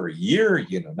a year,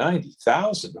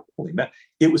 90,000. Holy man.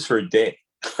 It was for a day.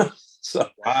 So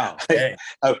wow.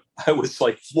 I was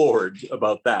like floored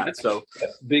about that.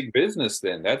 That's big business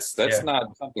then. That's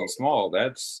not something small.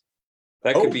 That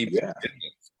could be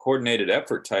coordinated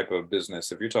effort type of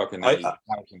business if you're talking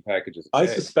 90,000 packages a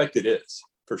day. I suspect it is,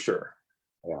 for sure.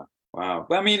 Yeah. Wow.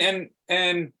 I mean,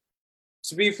 and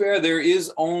to be fair, there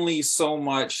is only so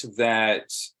much that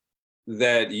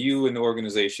you and the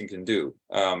organization can do.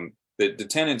 The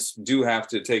tenants do have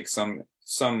to take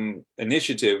some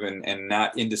initiative and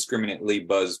not indiscriminately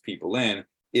buzz people in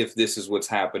if this is what's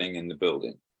happening in the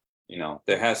building.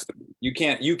 There has to be.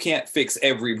 You can't fix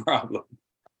every problem.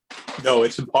 No,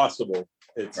 it's impossible.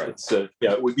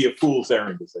 It would be a fool's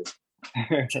errand to say.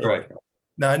 Right.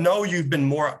 Now I know you've been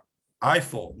more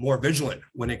vigilant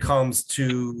when it comes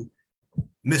to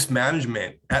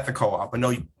mismanagement at the co-op. I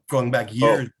know going back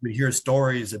years, we hear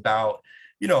stories about,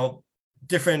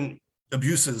 different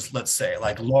abuses, let's say,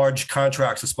 like large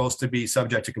contracts are supposed to be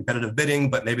subject to competitive bidding,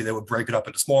 but maybe they would break it up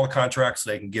into smaller contracts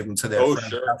so they can give them to their friends.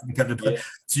 Sure.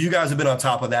 So you guys have been on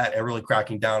top of that and really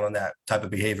cracking down on that type of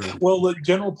behavior. Well, the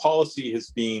general policy has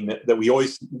been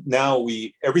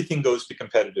that everything goes to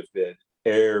competitive bid.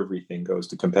 everything goes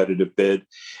to competitive bid.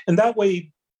 And that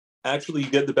way, actually, you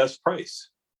get the best price.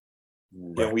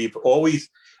 Right. You know, we've always,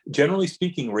 generally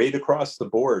speaking, right across the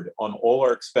board on all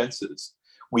our expenses,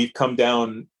 we've come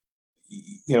down,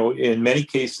 you know, in many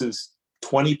cases,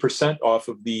 20% off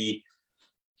of the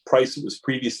price it was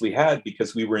previously had,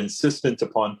 because we were insistent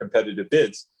upon competitive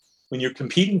bids. When you're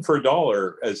competing for a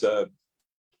dollar as a,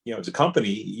 you know, as a company,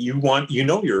 you've got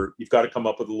to come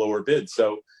up with a lower bid.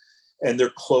 So, and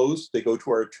they're closed. They go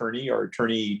to our attorney. Our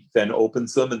attorney then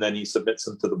opens them, and then he submits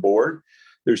them to the board.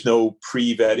 There's no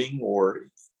pre-vetting or,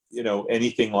 you know,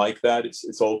 anything like that.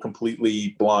 It's all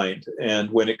completely blind.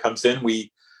 And when it comes in,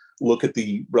 we look at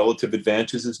the relative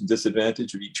advantages and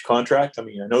disadvantages of each contract. I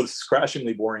mean, I know this is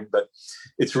crashingly boring, but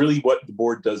it's really what the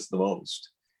board does the most.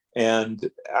 And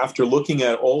after looking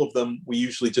at all of them, we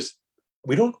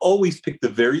don't always pick the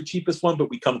very cheapest one, but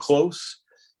we come close.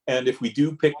 And if we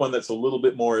do pick one that's a little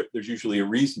bit more, there's usually a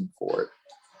reason for it.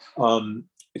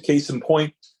 The case in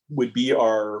point would be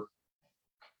our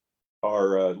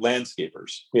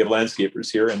landscapers. We have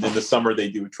landscapers here, and in the summer they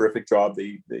do a terrific job.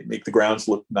 They make the grounds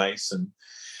look nice,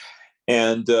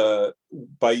 and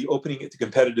by opening it to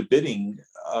competitive bidding,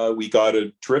 we got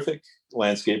a terrific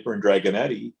landscaper in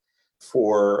Dragonetti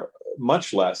for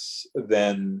much less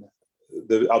than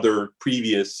the other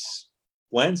previous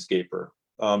landscaper.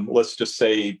 Let's just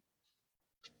say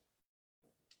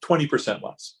 20%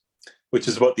 less, which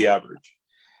is about the average.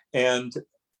 And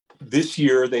this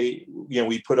year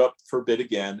we put up for bid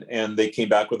again, and they came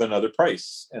back with another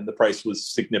price, and the price was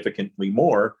significantly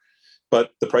more,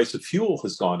 but the price of fuel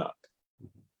has gone up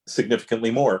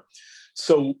significantly more.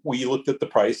 So we looked at the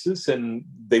prices, and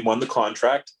they won the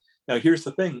contract. Now, here's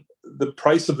the thing. The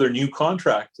price of their new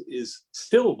contract is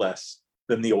still less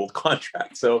than the old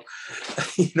contract. So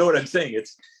you know what I'm saying?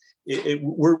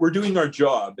 We're doing our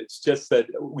job. It's just that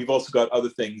we've also got other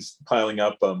things piling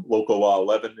up. Local Law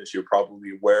 11, as you're probably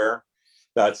aware,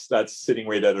 that's sitting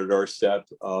right at our doorstep.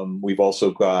 We've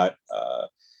also got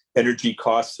energy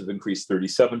costs have increased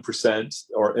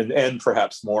 37%, and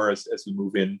perhaps more as we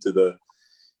move into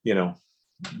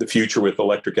the future with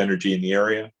electric energy in the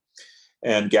area.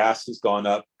 And gas has gone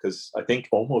up because I think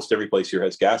almost every place here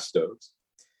has gas stoves.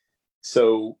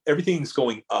 So everything's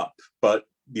going up, but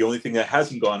the only thing that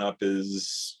hasn't gone up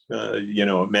is,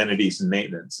 amenities and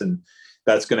maintenance. And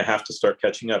that's going to have to start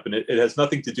catching up. And it has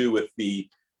nothing to do with the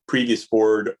previous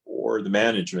board or the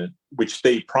management, which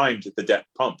they primed at the debt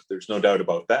pump. There's no doubt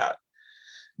about that.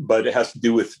 But it has to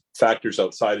do with factors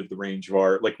outside of the range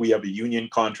of we have a union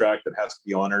contract that has to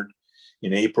be honored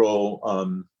in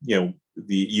April.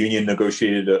 The union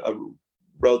negotiated a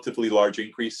relatively large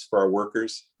increase for our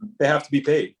workers. They have to be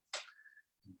paid.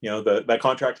 That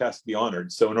contract has to be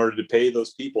honored. So in order to pay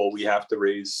those people, we have to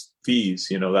raise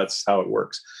fees. That's how it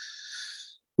works.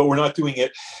 But we're not doing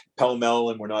it pell-mell,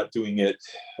 and we're not doing it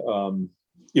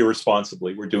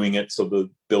irresponsibly. We're doing it so the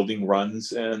building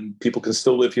runs and people can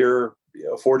still live here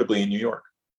affordably in New York.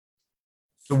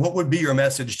 So what would be your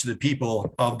message to the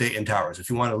people of Dayton Towers? If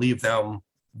you want to leave them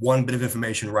one bit of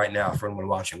information right now for anyone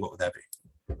watching, what would that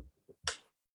be?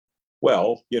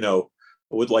 Well, I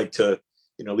would like to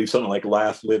leave something like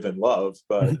laugh, live, and love.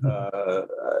 But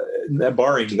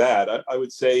barring that, I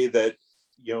would say that,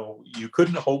 you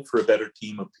couldn't hope for a better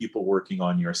team of people working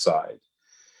on your side.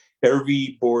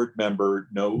 Every board member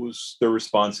knows their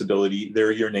responsibility.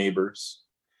 They're your neighbors.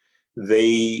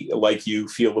 They, like you,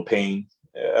 feel the pain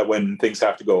when things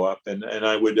have to go up. And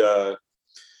I would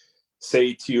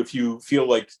say to you, if you feel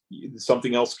like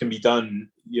something else can be done,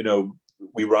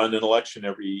 we run an election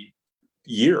every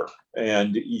year,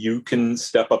 and you can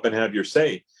step up and have your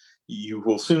say. You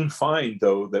will soon find,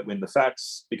 though, that when the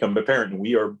facts become apparent, and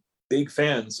we are big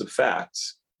fans of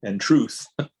facts and truth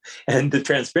and the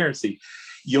transparency,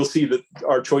 you'll see that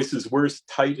our choices, we're as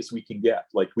tight as we can get.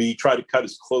 Like, we try to cut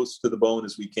as close to the bone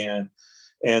as we can.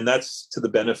 And that's to the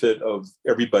benefit of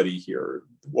everybody here,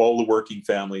 all the working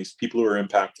families, people who are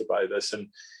impacted by this.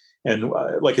 And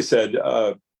like I said,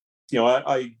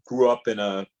 I grew up in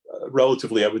a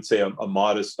relatively, I would say, a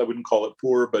modest, I wouldn't call it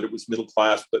poor, but it was middle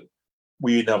class, but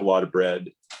we didn't have a lot of bread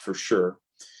for sure.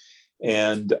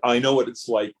 And I know what it's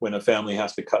like when a family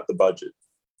has to cut the budget.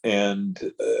 And,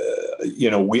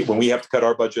 when we have to cut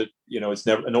our budget, it's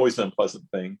always an unpleasant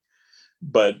thing,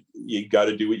 but you got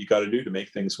to do what you got to do to make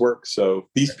things work. So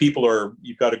these people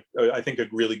you've got I think, a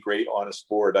really great, honest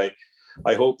board.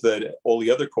 I hope that all the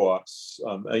other co-ops,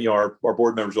 our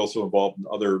board members are also involved in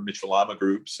other Mitchell-Lama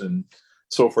groups and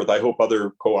so forth. I hope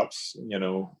other co-ops,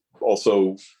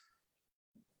 also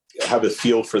have a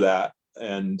feel for that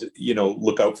and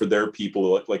look out for their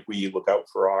people like we look out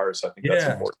for ours. I think that's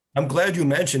Yeah, important. I'm glad you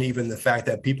mentioned even the fact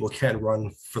that people can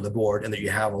run for the board and that you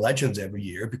have elections every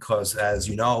year, because as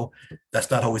you know,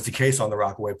 that's not always the case on the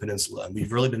Rockaway Peninsula. And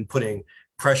we've really been putting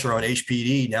pressure on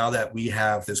HPD now that we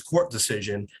have this court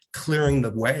decision clearing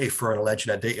the way for an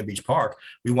election at Dayton Beach Park.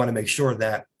 We want to make sure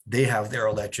that they have their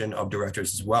election of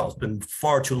directors as well. It's been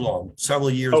far too long, several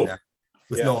years now,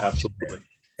 with yeah, no absolutely.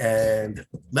 And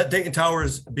let Dayton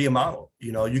Towers be a model.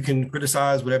 You can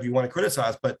criticize whatever you want to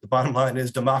criticize, but the bottom line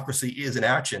is democracy is in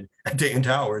action at Dayton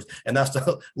Towers. And that's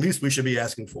the least we should be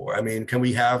asking for. I mean, can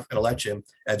we have an election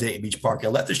at Dayton Beach Park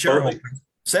and let the shareholders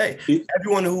say,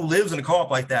 everyone who lives in a co-op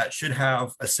like that should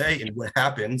have a say in what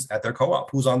happens at their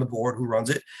co-op, who's on the board, who runs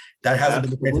it. That hasn't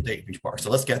been the case at Dayton Beach Park. So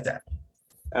let's get that.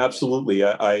 Absolutely.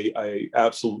 I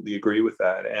absolutely agree with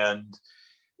that. And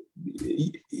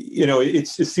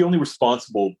it's the only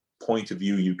responsible point of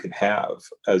view you can have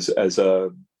as a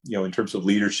in terms of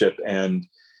leadership and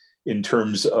in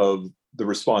terms of the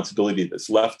responsibility that's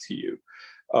left to you.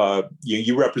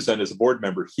 You represent, as a board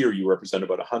member here, you represent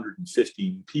about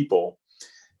 115 people,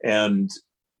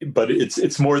 but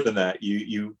it's more than that.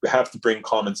 You have to bring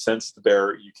common sense to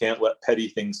bear. You can't let petty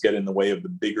things get in the way of the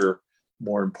bigger,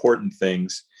 more important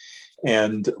things.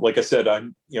 And like I said,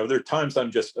 there are times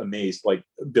I'm just amazed. Like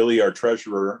Billy, our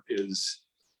treasurer, is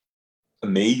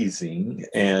amazing.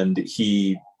 And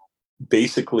he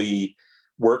basically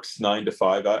works 9 to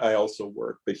 5. I also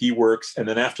work, but he works. And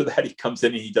then after that, he comes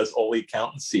in and he does all the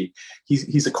accountancy.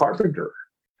 He's a carpenter.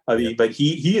 I mean, but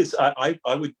he is,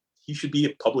 he should be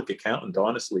a public accountant.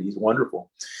 Honestly, he's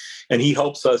wonderful. And he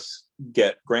helps us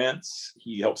get grants.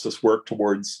 He helps us work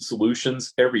towards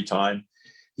solutions every time.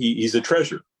 He's a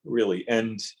treasure, really.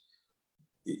 And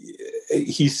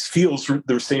he feels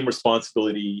the same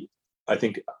responsibility I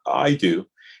think I do.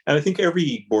 And I think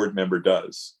every board member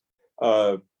does.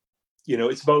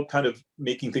 It's about kind of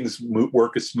making things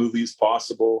work as smoothly as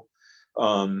possible.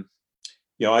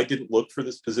 I didn't look for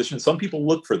this position. Some people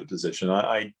look for the position.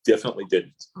 I definitely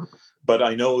didn't. But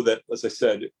I know that, as I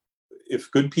said, if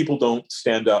good people don't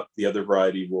stand up, the other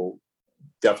variety will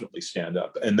definitely stand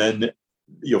up. And then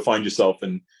you'll find yourself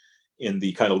in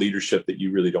the kind of leadership that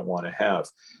you really don't want to have.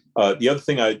 The other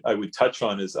thing I would touch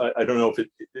on is, I don't know if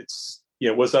it's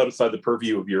it was outside the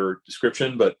purview of your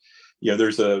description, but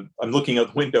I'm looking out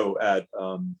the window at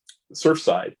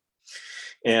Surfside,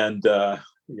 and I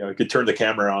could turn the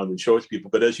camera on and show it to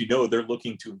people. But as you know, they're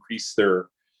looking to increase their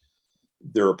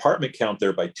apartment count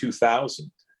there by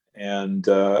 2,000. And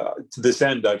to this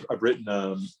end, I've written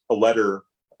a letter,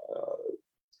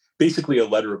 basically a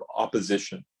letter of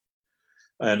opposition.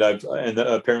 And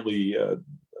apparently,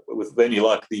 with any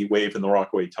luck, the Wave and the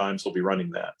Rockaway Times will be running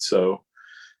that. So,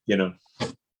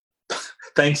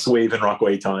 thanks, Wave and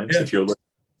Rockaway Times, if you're listening.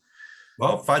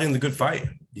 Well, fighting the good fight,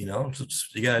 it's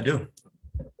what you got to do.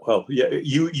 Well, yeah,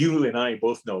 you and I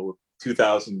both know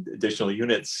 2,000 additional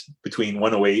units between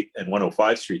 108 and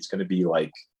 105 Street is going to be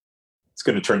it's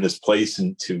going to turn this place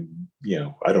into,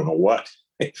 I don't know what.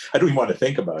 I don't even want to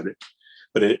think about it.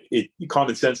 But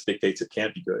common sense dictates it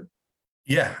can't be good.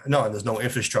 Yeah, no, and there's no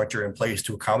infrastructure in place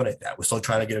to accommodate that. We're still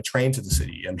trying to get a train to the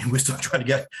city. I mean, we're still trying to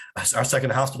get our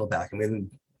second hospital back. I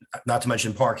mean, not to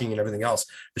mention parking and everything else.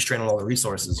 They're straining all the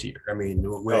resources here. I mean,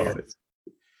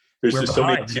 there's just so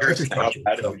many infrastructure.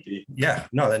 So, yeah,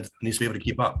 no, that needs to be able to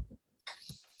keep up.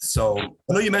 So I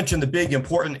know you mentioned the big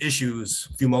important issues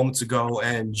a few moments ago,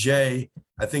 and Jay,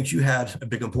 I think you had a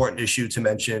big important issue to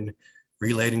mention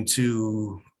relating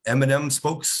to M&M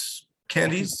spokes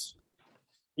candies.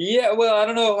 Yeah, well, I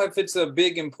don't know if it's a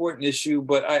big important issue,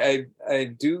 but I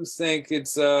do think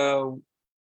it's an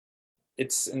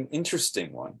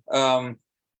interesting one.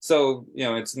 So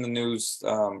it's in the news.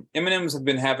 M&Ms have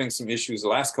been having some issues the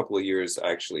last couple of years,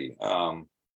 actually. They've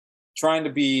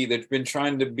been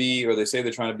trying to be, or they say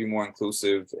they're trying to be more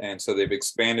inclusive, and so they've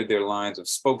expanded their lines of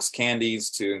spokes candies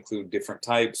to include different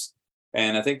types.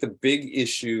 And I think the big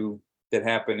issue that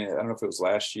happened, I don't know if it was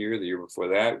last year, the year before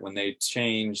that, when they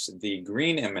changed the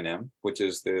green M&M, which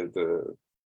is the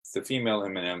female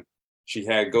M&M. She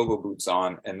had go-go boots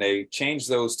on, and they changed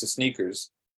those to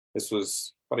sneakers. This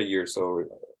was about a year or so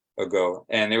ago,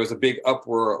 and there was a big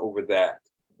uproar over that.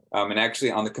 And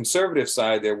actually, on the conservative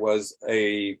side, there was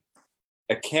a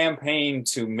campaign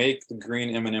to make the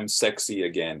green M&M sexy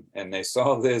again, and they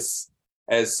saw this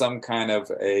as some kind of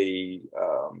a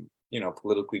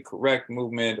politically correct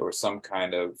movement or some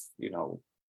kind of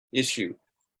issue.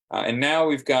 And now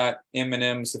we've got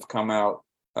M&Ms have come out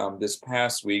this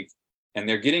past week, and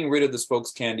they're getting rid of the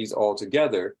spokes candies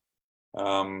altogether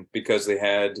because they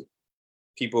had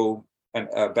people and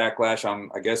backlash on,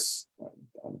 I guess,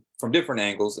 from different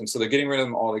angles, and so they're getting rid of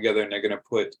them all together, and they're going to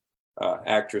put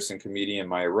actress and comedian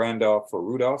Maya Rudolph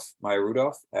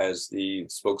as the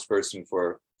spokesperson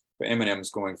for M&M's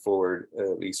going forward,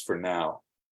 at least for now.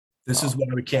 This is why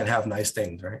we can't have nice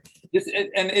things, right?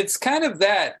 And it's kind of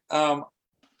that.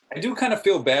 I do kind of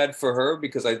feel bad for her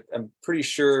because I'm pretty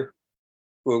sure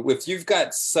if you've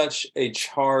got such a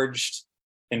charged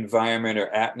environment or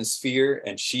atmosphere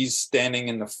and she's standing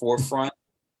in the forefront,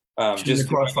 just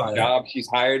doing the job she's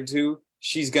hired to,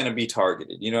 she's going to be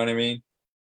targeted. You know what I mean?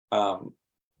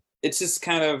 It's just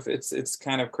kind of, it's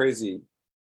kind of crazy.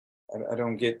 I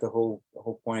don't get the whole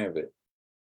point of it.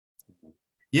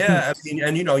 Yeah, I mean,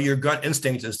 and your gut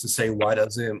instinct is to say, why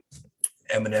doesn't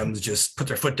M&M's just put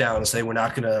their foot down and say, we're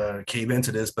not going to cave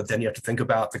into this? But then you have to think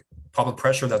about the public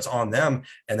pressure that's on them,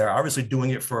 and they're obviously doing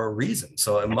it for a reason.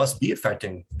 So it must be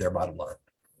affecting their bottom line.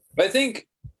 But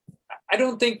I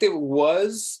don't think it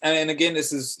was, and again,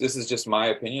 this is just my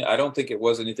opinion. I don't think it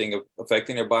was anything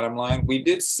affecting their bottom line. We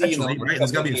did see, right?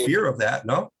 There's got to be a fear of that,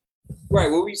 no?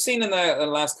 Right. Well, we've seen in the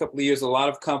last couple of years a lot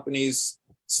of companies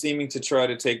seeming to try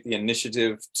to take the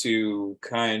initiative to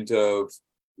kind of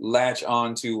latch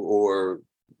onto or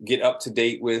get up to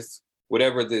date with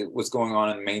whatever was going on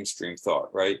in mainstream thought,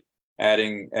 right?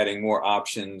 Adding more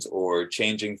options or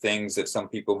changing things that some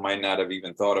people might not have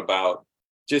even thought about.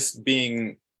 Just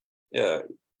being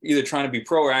either trying to be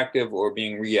proactive or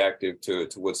being reactive to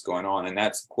what's going on, and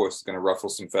that's of course going to ruffle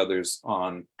some feathers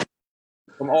from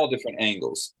all different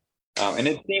angles. And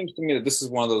it seems to me that this is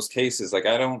one of those cases. Like,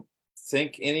 I don't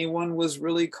think anyone was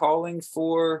really calling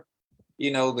for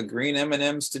the green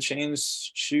M&Ms to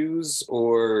change shoes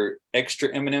or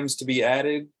extra M&Ms to be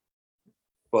added,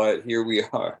 but here we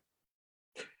are.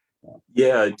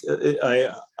 Yeah,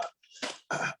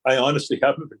 I honestly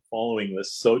haven't been following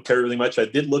this so terribly much. I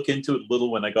did look into it a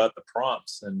little when I got the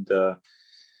prompts, and and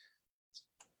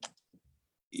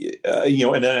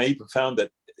then I even found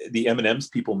that the M&Ms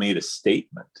people made a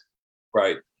statement,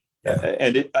 right?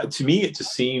 And to me, it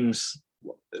just seems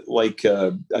like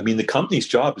the company's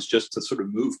job is just to sort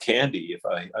of move candy. If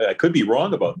I could be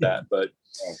wrong about that, but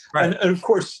right. And of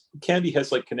course, candy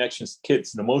has like connections to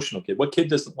kids, an emotional kid. What kid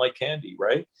doesn't like candy,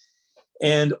 right?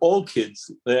 And all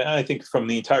kids, I think, from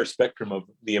the entire spectrum of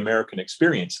the American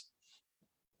experience,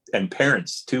 and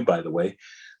parents too, by the way,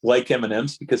 like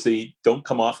M&Ms because they don't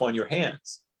come off on your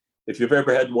hands. If you've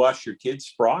ever had to wash your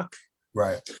kid's frock,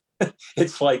 right,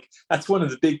 it's like that's one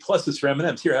of the big pluses for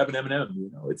M&Ms. Here, have an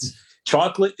M&M. It's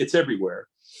chocolate, it's everywhere,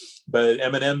 but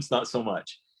M&Ms not so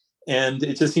much. And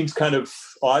it just seems kind of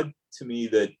odd to me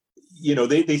that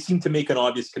they seem to make an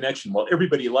obvious connection. Well,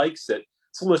 everybody likes it,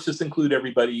 so let's just include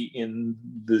everybody in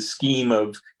the scheme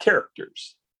of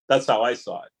characters. That's how I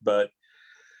saw it. But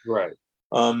right,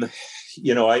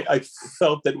 I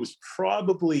felt that it was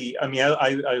probably. I mean,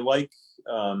 I like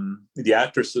the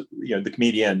actress, the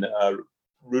comedian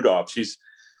Rudolph. She's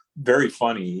very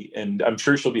funny, and I'm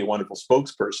sure she'll be a wonderful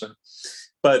spokesperson.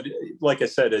 But like I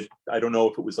said, I don't know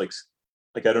if it was like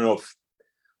I don't know if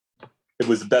it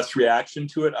was the best reaction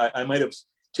to it. I might have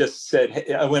just said,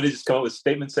 hey, I want to just come up with a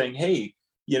statement saying, hey,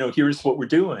 here's what we're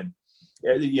doing.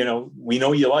 We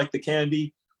know you like the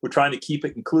candy. We're trying to keep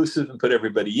it inclusive and put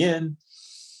everybody in.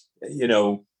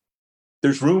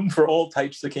 There's room for all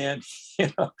types of candy,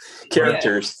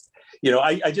 characters. Yeah.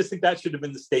 I just think that should have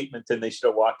been the statement, and they should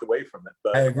have walked away from it.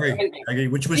 But I agree.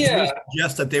 Which was to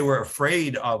suggest that they were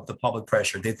afraid of the public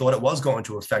pressure. They thought it was going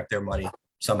to affect their money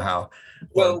somehow.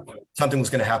 Well, something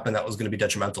was going to happen that was going to be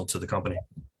detrimental to the company.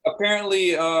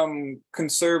 Apparently,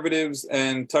 conservatives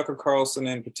and Tucker Carlson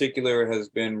in particular has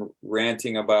been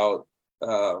ranting about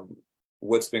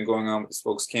what's been going on with the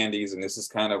spokes candies, and this is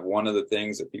kind of one of the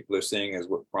things that people are seeing as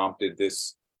what prompted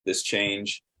this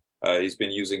change. He's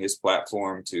been using his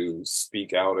platform to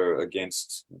speak out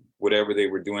against whatever they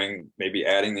were doing, maybe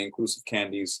adding the inclusive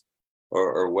candies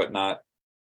or whatnot.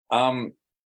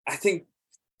 I think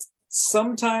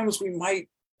sometimes we might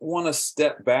want to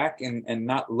step back and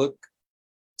not look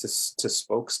to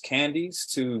spokes candies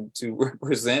to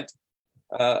represent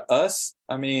us.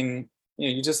 I mean,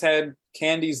 you just had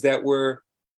candies that were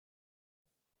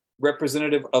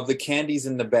representative of the candies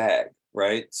in the bag,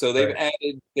 right? So they've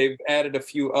added a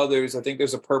few others. I think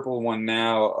there's a purple one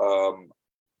now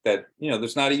that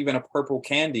there's not even a purple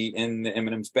candy in the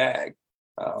M&M's bag.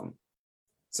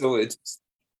 So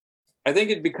I think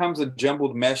it becomes a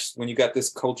jumbled mesh when you got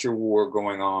this culture war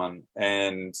going on,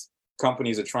 and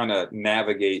companies are trying to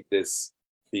navigate these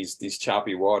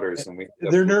choppy waters, and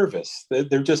they're nervous.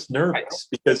 They're just nervous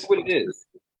because that's what it is.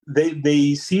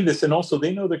 They see this, and also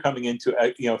they know they're coming into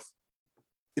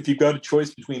if you've got a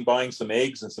choice between buying some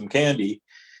eggs and some candy,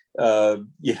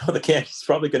 the candy's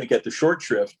probably going to get the short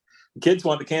shrift. The kids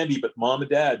want the candy, but mom and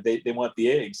dad, they want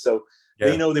the eggs. So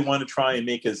they know they want to try and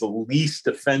make as a least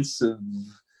offensive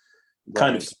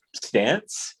kind of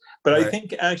stance. But I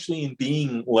think actually in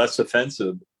being less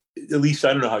offensive, at least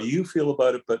I don't know how you feel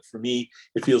about it, but for me,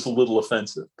 it feels a little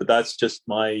offensive. But that's just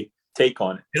my take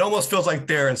on it. It almost feels like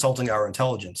they're insulting our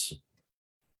intelligence.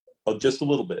 Oh, just a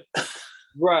little bit.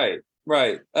 Right.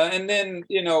 And then,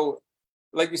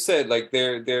 like you said, like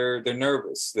they're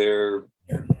nervous. They're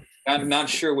not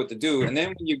sure what to do. And then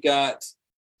when you got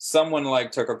someone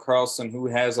like Tucker Carlson, who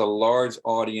has a large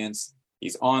audience,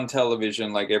 he's on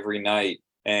television like every night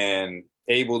and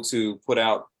able to put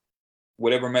out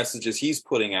whatever messages he's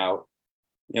putting out,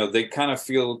 they kind of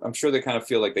feel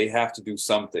like they have to do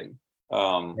something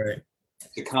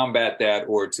to combat that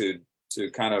or to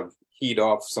kind of heat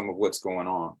off some of what's going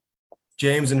on.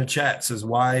 James in the chat says,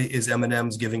 why is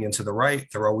M&M's giving into the right?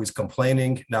 They're always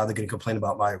complaining. Now they're going to complain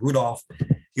about Maya Rudolph.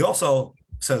 He also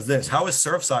says this, how is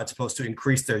Surfside supposed to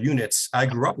increase their units? I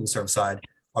grew up in Surfside.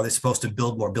 Are they supposed to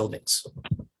build more buildings?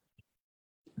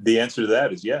 The answer to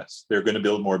that is yes. They're going to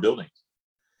build more buildings.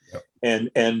 Yep.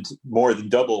 And more than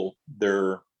double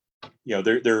they're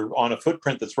on a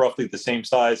footprint that's roughly the same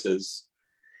size as,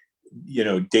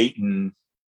 Dayton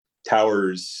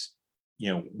Towers,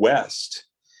 west,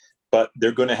 but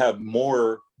they're going to have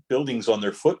more buildings on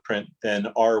their footprint than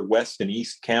our west and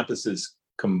east campuses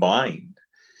combined.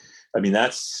 I mean,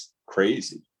 that's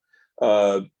crazy.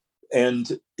 The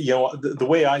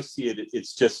way I see it,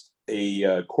 it's just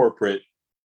a corporate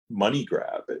money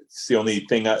grab. It's the only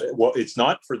thing. It's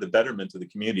not for the betterment of the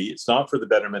community. It's not for the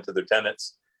betterment of their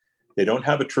tenants. They don't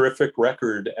have a terrific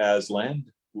record as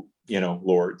land,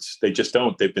 lords. They just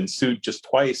don't. They've been sued just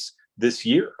twice this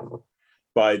year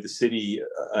by the city,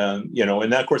 and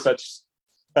that, of course,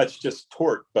 that's just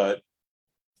tort. But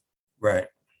right.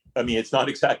 I mean, it's not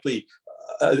exactly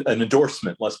an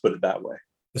endorsement. Let's put it that way.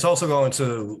 It's also going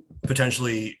to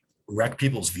potentially wreck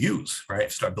people's views,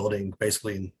 right? Start building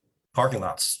basically in parking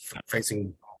lots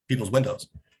facing people's windows.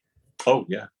 Oh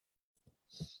yeah.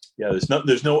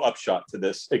 There's no upshot to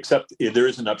this, except there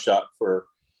is an upshot for,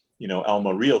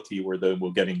 Alma Realty, where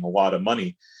we're getting a lot of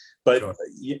money. But sure.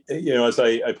 As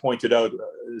I pointed out,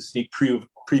 a sneak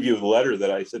preview of the letter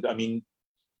that I said, I mean,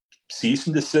 cease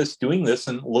and desist doing this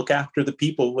and look after the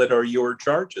people that are your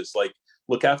charges. Like,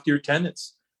 look after your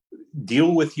tenants.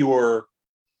 Deal with your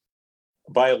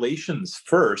violations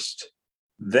first,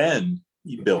 then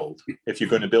you build. If you're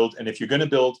going to build, and if you're going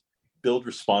to build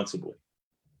responsibly.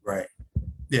 Right.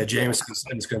 Yeah, James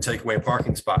is going to take away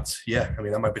parking spots. Yeah, I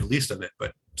mean, that might be the least of it,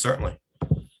 but certainly.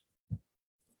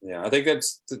 Yeah, I think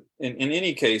that's in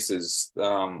any cases,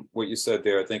 what you said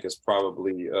there, I think is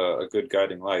probably a good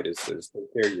guiding light is to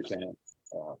take care of your tenants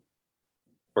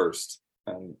first,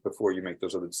 and before you make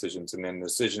those other decisions, and then the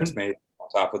decisions made on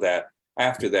top of that,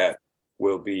 after that,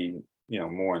 will be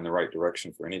more in the right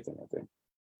direction for anything, I think.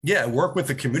 Yeah, work with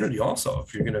the community also.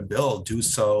 If you're going to build, do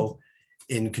so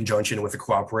in conjunction with the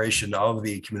cooperation of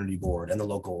the community board and the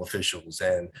local officials,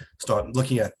 and start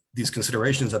looking at these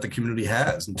considerations that the community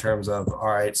has in terms of, all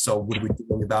right, so what are we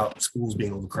doing about schools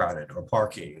being overcrowded or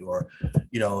parking, or,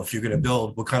 if you're going to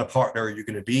build, what kind of partner are you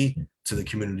going to be to the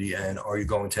community, and are you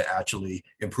going to actually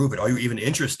improve it? Are you even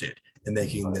interested in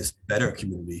making this better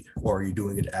community, or are you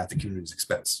doing it at the community's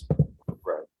expense?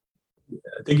 Right.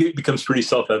 I think it becomes pretty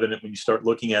self-evident when you start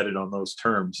looking at it on those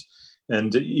terms.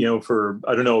 And,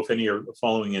 I don't know if any are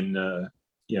following in,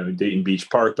 Dayton Beach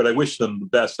Park, but I wish them the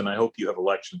best. And I hope you have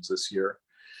elections this year.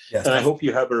 Yes, and I hope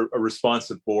you have a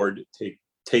responsive board to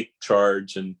take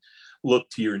charge and look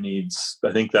to your needs.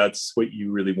 I think that's what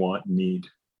you really want and need.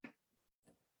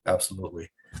 Absolutely.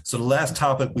 So the last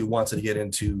topic we wanted to get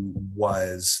into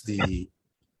was the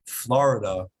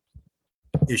Florida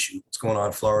issue. What's going on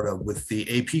in Florida with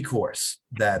the AP course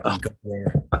that the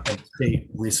governor and the state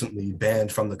recently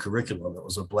banned from the curriculum. It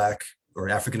was a Black or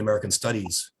African American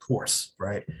Studies course,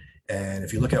 right? And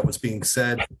if you look at what's being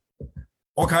said,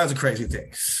 all kinds of crazy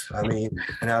things. I mean,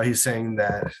 now he's saying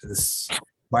that this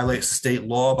violates state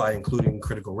law by including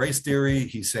critical race theory.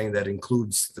 He's saying that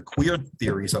includes the queer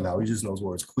theory somehow. He's using those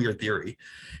words, queer theory.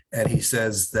 And he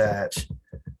says that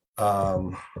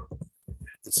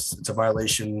it's a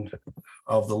violation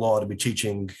of the law to be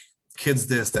teaching kids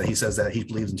this, that he says that he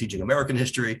believes in teaching American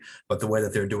history, but the way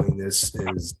that they're doing this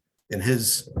is, in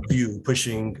his view,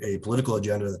 pushing a political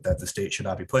agenda that the state should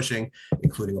not be pushing,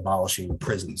 including abolishing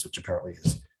prisons, which apparently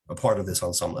is a part of this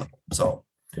on some level. So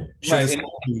should this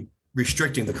be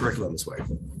restricting the curriculum this way?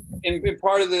 And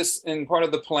part of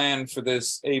the plan for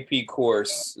this AP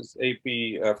course, this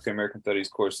AP African American Studies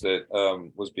course that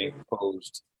was being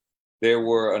proposed, there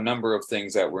were a number of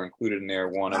things that were included in there.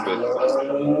 One of it,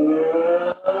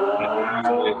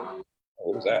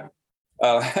 what was that?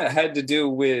 Had to do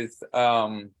with,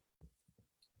 I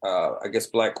guess,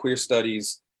 Black queer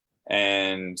studies,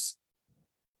 and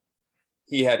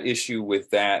he had issue with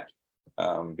that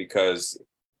because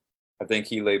I think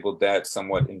he labeled that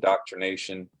somewhat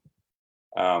indoctrination.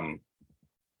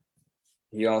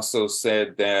 He also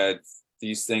said that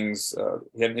these things,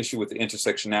 he had an issue with the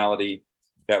intersectionality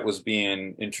that was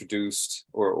being introduced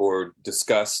or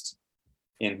discussed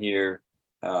in here.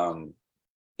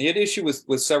 He had issue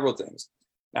with several things.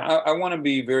 Now, I want to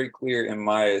be very clear in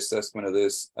my assessment of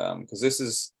this, because this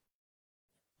is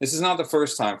not the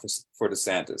first time for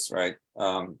DeSantis, right?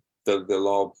 The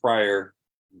law prior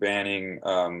banning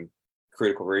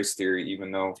critical race theory,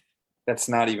 even though that's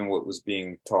not even what was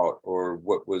being taught or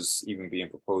what was even being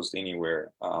proposed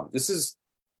anywhere. This is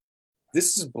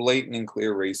blatant and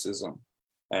clear racism,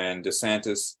 and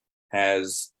DeSantis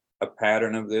has a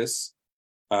pattern of this,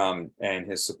 and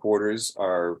his supporters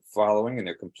are following, and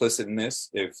they're complicit in this.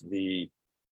 If the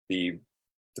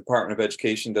Department of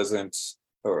Education doesn't,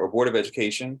 or Board of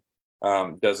Education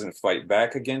doesn't fight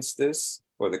back against this,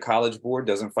 or the College Board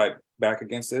doesn't fight back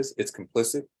against this, it's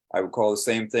complicit. I would call the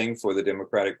same thing for the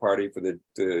Democratic Party, for the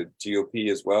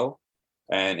GOP as well,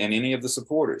 and any of the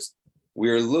supporters.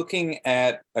 We're looking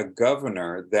at a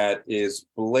governor that is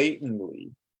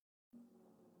blatantly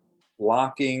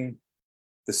blocking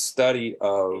the study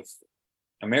of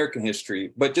American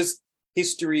history, but just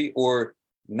history or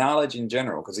knowledge in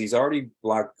general, because he's already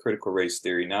blocked critical race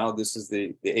theory. Now this is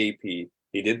the AP.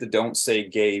 He did the Don't Say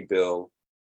Gay bill.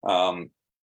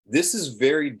 This is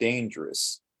very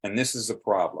dangerous, and this is a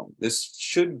problem. This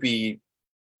should be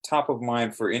top of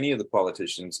mind for any of the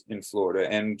politicians in Florida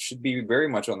and should be very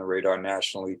much on the radar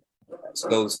nationally,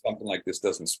 so something like this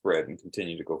doesn't spread and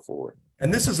continue to go forward.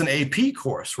 And this is an AP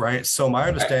course, right? So my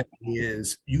understanding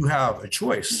is you have a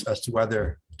choice as to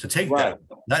whether to take that.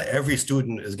 Not every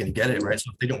student is going to get it, right?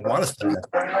 So if they don't want to study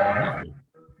that.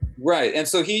 Right. And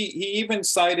so he even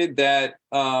cited that,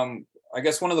 I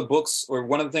guess one of the books or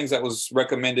one of the things that was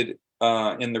recommended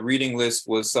in the reading list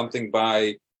was something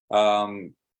by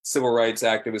civil rights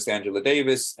activist Angela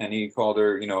Davis, and he called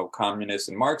her, communist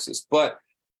and Marxist. But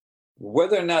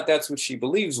whether or not that's what she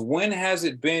believes, when has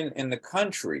it been in the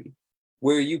country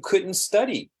where you couldn't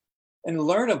study and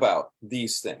learn about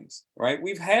these things, right?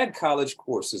 We've had college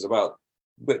courses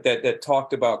that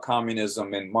talked about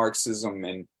communism and Marxism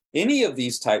and any of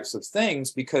these types of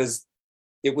things, because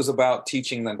it was about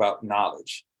teaching them about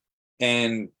knowledge.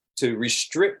 And to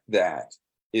restrict that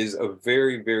is a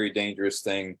very, very dangerous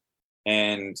thing.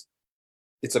 And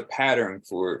it's a pattern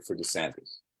for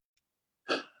DeSantis.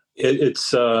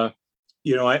 It's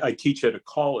I teach at a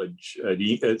college,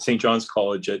 at St. John's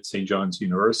College at St. John's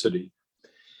University.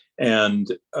 And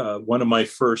one of my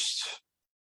first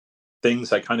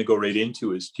things I kind of go right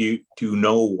into is, do you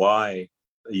know why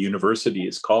a university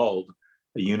is called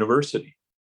a university?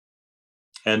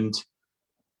 And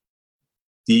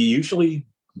they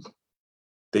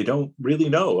don't really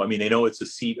know. I mean, they know it's a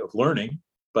seat of learning,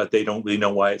 but they don't really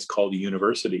know why it's called a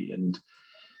university. And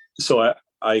so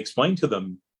I explained to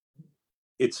them,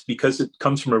 it's because it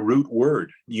comes from a root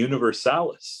word,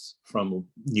 universalis, from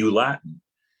New Latin.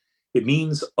 It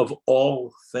means of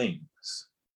all things.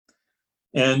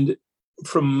 And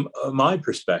from my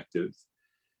perspective,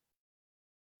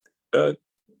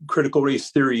 critical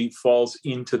race theory falls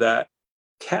into that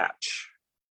catch.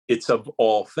 It's of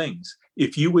all things.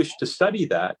 If you wish to study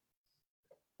that,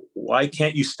 why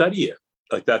can't you study it?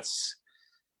 Like that's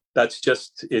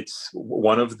just, it's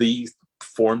one of the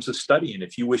forms of study. And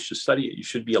if you wish to study it, you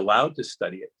should be allowed to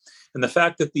study it. And the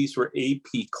fact that these were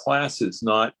AP classes,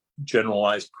 not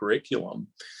generalized curriculum,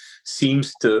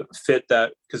 seems to fit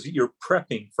that, because you're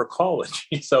prepping for college.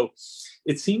 So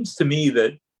it seems to me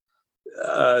that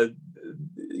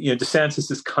DeSantis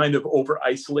is kind of over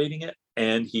isolating it,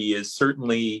 and he is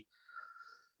certainly,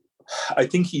 I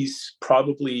think he's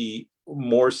probably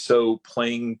more so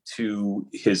playing to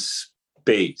his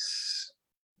base.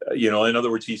 In other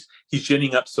words, he's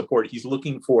ginning up support. He's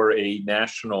looking for a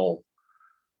national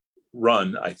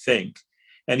run, I think,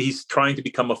 and he's trying to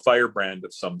become a firebrand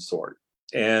of some sort.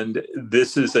 And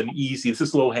this is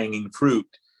low-hanging fruit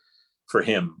for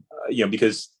him,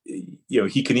 because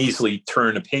he can easily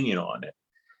turn opinion on it,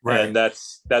 right? And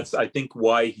that's I think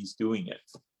why he's doing it.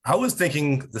 I was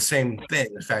thinking the same thing.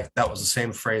 In fact, that was the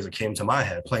same phrase that came to my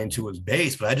head, playing to his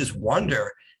base. But I just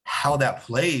wonder how that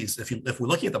plays if we're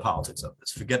looking at the politics of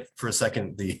this. Forget for a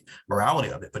second the morality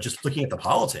of it, but just looking at the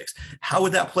politics, how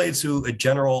would that play to a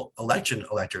general election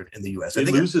electorate in the U.S.? It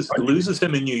loses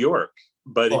him in New York,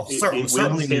 but Well, certainly, it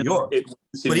certainly wins New him. York. It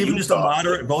wins him But even just a Utah.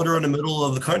 moderate voter in the middle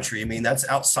of the country, I mean, that's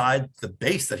outside the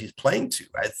base that he's playing to.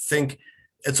 I think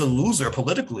it's a loser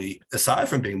politically, aside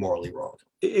from being morally wrong.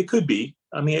 It could be.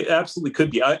 I mean, it absolutely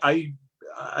could be. I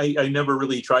never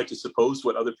really tried to suppose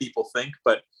what other people think,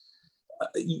 but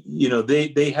you know,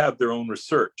 they have their own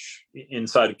research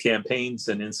inside of campaigns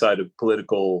and inside of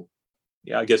political,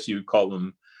 yeah, I guess you would call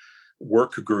them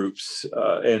work groups,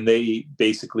 and they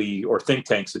basically, or think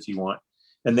tanks if you want,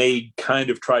 and they kind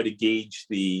of try to gauge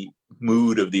the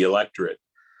mood of the electorate.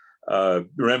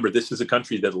 Remember, this is a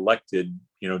country that elected,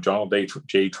 you know, Donald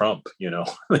J. Trump. You know,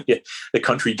 the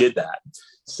country did that.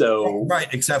 So right,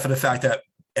 except for the fact that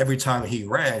every time he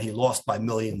ran, he lost by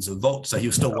millions of votes, so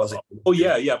he still wasn't. Oh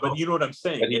yeah, but you know what I'm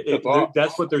saying?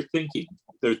 That's what they're thinking.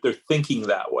 They're thinking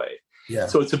that way. Yeah.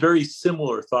 So it's a very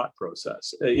similar thought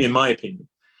process, in my opinion.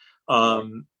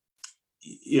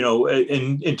 You know,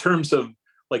 in terms of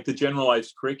like the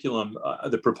generalized curriculum,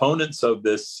 the proponents of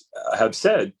this have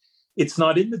said it's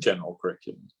not in the general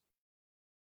curriculum.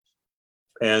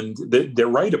 And they're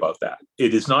right about that.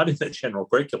 It is not in the general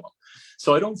curriculum.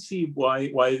 So I don't see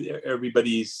why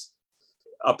everybody's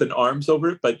up in arms over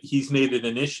it, but he's made it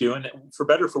an issue. And for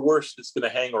better or for worse, it's going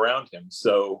to hang around him.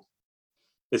 So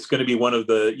it's going to be one of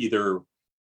the, either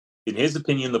in his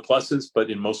opinion, the pluses, but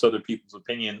in most other people's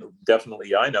opinion,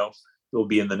 definitely I know, it'll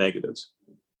be in the negatives.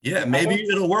 Yeah, maybe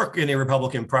it'll work in a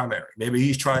Republican primary. Maybe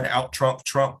he's trying to out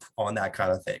Trump on that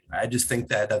kind of thing. I just think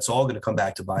that that's all going to come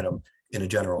back to bite him in a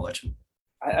general election.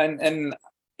 And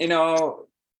you know,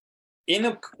 in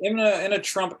a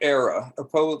Trump era, a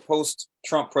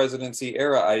post-Trump presidency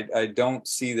era, I don't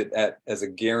see that as a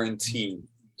guarantee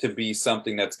to be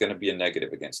something that's going to be a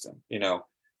negative against him. You know,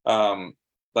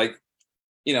 like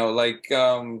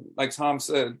Tom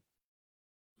said,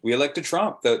 we elected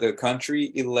Trump. The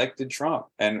country elected Trump,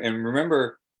 and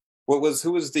remember, who was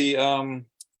the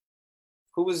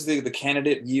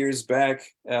candidate years back?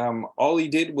 All he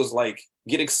did was like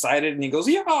get excited, and he goes,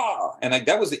 "Yeah!" And like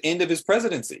that was the end of his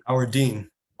presidency. Howard Dean,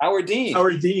 right?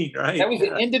 That was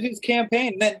the end of his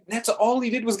campaign. That's all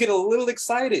he did was get a little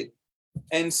excited,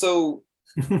 and so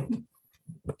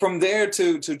from there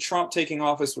to Trump taking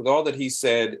office with all that he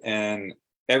said and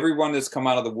everyone that's come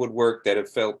out of the woodwork that have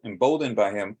felt emboldened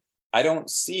by him, I don't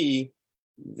see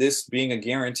this being a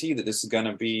guarantee that this is going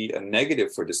to be a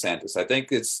negative for DeSantis. I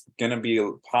think it's going to be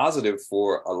a positive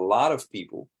for a lot of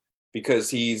people because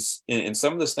he's in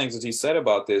some of the things that he said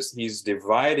about this, he's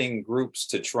dividing groups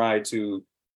to try to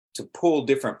pull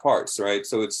different parts, right?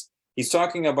 So he's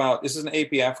talking about, this is an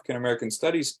AP African American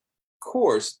Studies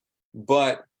course,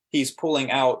 but he's pulling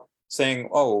out saying,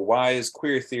 oh, why is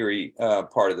queer theory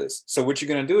part of this? So what you're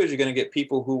going to do is you're going to get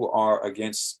people who are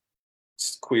against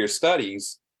queer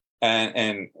studies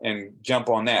and jump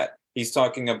on that. He's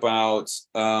talking about,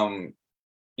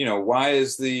 you know,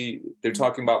 they're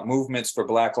talking about movements for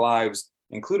Black lives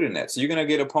included in that. So you're going to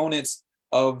get opponents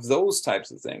of those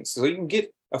types of things. So you can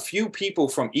get a few people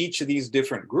from each of these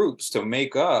different groups to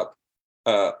make up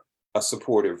a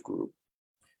supportive group.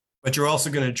 But you're also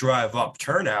going to drive up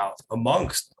turnout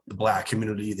amongst the Black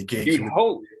community, the gay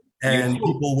community, and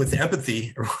people with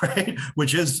empathy, right?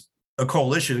 Which is a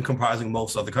coalition comprising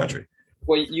most of the country.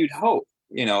 Well, you'd hope,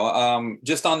 you know,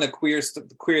 just on the queer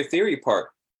theory part,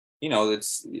 you know,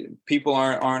 people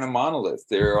aren't a monolith.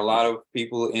 There are a lot of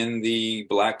people in the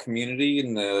Black community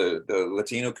and the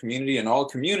Latino community and all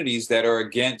communities that are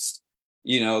against,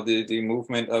 you know, the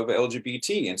movement of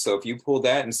LGBT. And so if you pull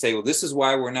that and say, well, this is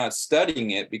why we're not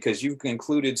studying it because you've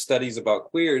concluded studies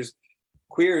about queer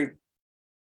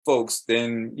folks,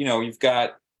 then, you know, you've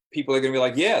got people are going to be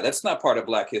like, yeah, that's not part of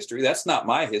Black history. That's not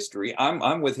my history.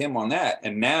 I'm with him on that.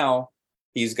 And now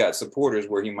he's got supporters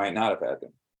where he might not have had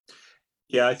them.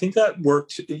 Yeah, I think that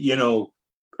worked, you know,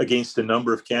 against a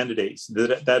number of candidates.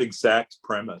 That exact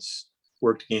premise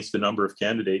worked against a number of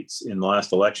candidates in the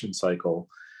last election cycle.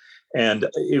 And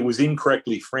it was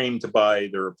incorrectly framed by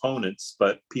their opponents,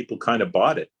 but people kind of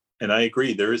bought it. And I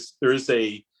agree, there is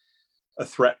a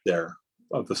threat there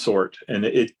of the sort. And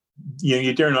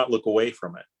you dare not look away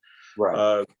from it.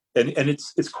 Right. And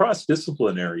it's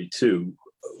cross-disciplinary too.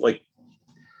 Like,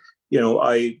 you know,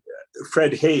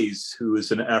 Fred Hayes, who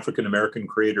is an African-American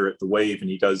creator at The Wave, and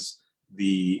he does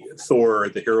the Thor,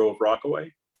 the Hero of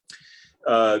Rockaway.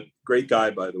 Great guy,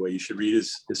 by the way. You should read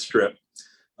his strip.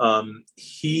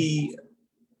 You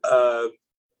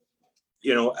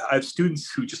know, I have students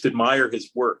who just admire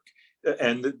his work,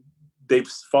 and they've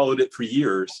followed it for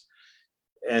years.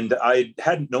 And I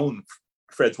hadn't known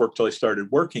Fred's work till I started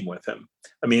working with him.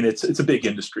 I mean, it's a big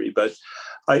industry, but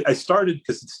I started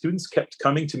because the students kept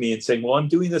coming to me and saying, well, I'm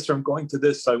doing this or I'm going to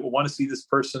this. I want to see this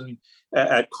person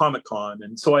at Comic-Con.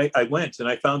 And so I went and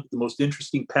I found the most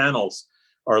interesting panels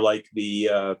are like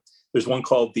there's one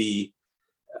called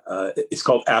it's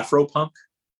called Afropunk.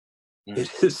 It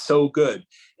is so good.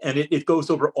 And it goes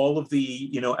over all of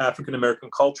the, African-American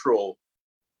cultural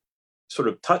sort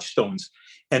of touchstones.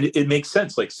 And it makes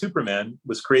sense. Like Superman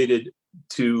was created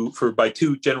by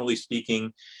two, generally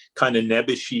speaking, kind of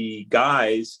nebbishy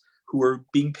guys who were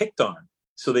being picked on.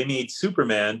 So they made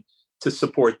Superman to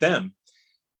support them.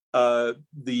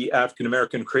 The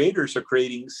African-American creators are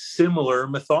creating similar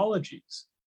mythologies.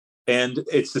 And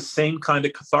it's the same kind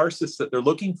of catharsis that they're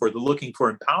looking for. They're looking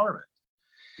for empowerment.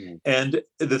 And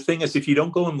the thing is, if you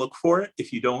don't go and look for it,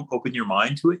 if you don't open your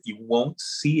mind to it, you won't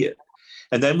see it.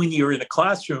 And then when you're in a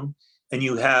classroom and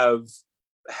you have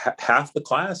half the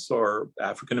class are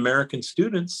African-American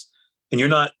students, and you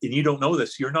don't know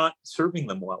this, you're not serving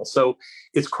them well. So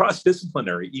it's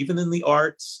cross-disciplinary. Even in the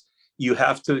arts, you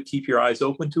have to keep your eyes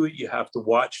open to it. You have to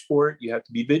watch for it. You have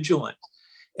to be vigilant.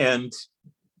 And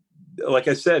like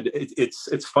I said,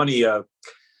 it's funny.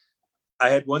 I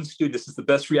had one student, this is the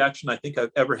best reaction I think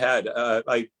I've ever had.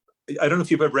 I don't know if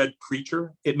you've ever read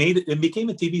Preacher. It became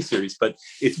a TV series, but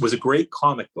it was a great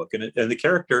comic book. And the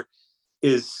character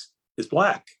is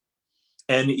Black.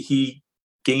 And he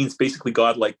gains basically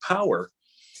godlike power.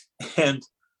 And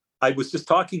I was just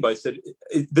talking about, I said,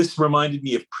 this reminded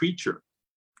me of Preacher.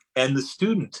 And the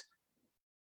student,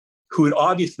 who had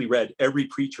obviously read every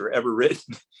Preacher ever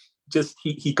written, just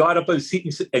he got up on his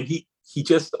seat and he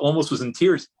just almost was in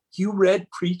tears. You read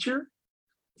Preacher?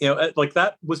 Like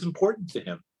that was important to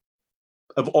him.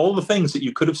 Of all the things that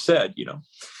you could have said,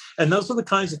 and those are the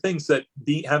kinds of things that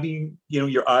having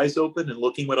your eyes open and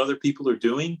looking what other people are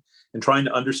doing and trying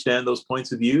to understand those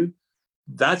points of view,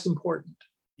 that's important.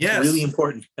 Yes. It's really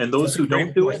important. And those who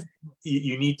don't do it,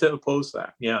 you need to oppose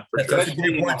that. Yeah, for sure. That's a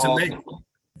great point to make.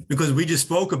 Because we just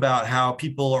spoke about how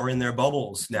people are in their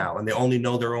bubbles now and they only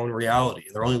know their own reality.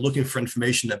 They're only looking for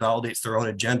information that validates their own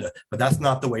agenda, but that's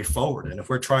not the way forward. And if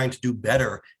we're trying to do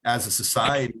better as a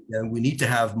society, then we need to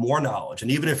have more knowledge.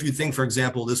 And even if you think, for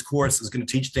example, this course is going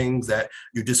to teach things that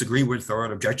you disagree with or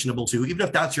are objectionable to, even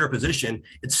if that's your position,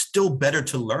 it's still better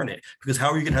to learn it, because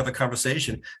how are you going to have a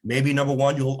conversation? Maybe number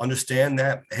one, you'll understand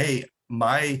that, hey,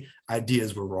 my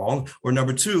ideas were wrong. Or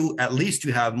number two, at least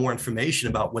you have more information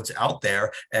about what's out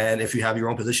there. And if you have your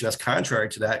own position that's contrary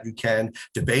to that, you can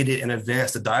debate it and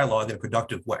advance the dialogue in a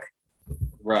productive way.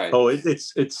 Right. Oh,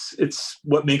 it's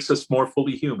what makes us more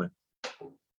fully human.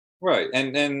 Right.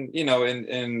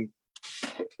 And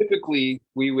typically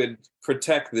we would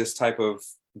protect this type of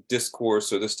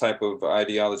discourse or this type of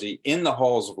ideology in the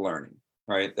halls of learning,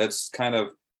 right? That's kind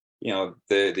of,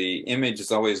 the image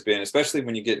has always been, especially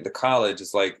when you get into college,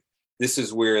 it's like, this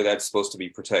is where that's supposed to be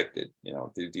protected,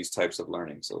 these types of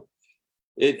learning. So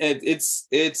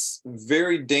it's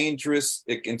very dangerous.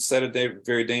 It can set a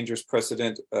very dangerous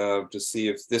precedent to see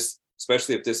if this,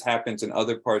 especially if this happens in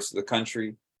other parts of the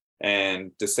country.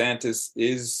 And DeSantis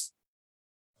is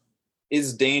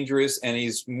dangerous, and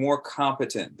he's more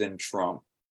competent than Trump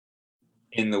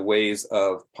in the ways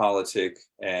of politics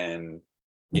and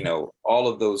all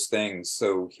of those things.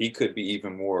 So he could be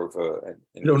even more of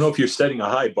I don't know if you're setting a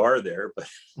high bar there, but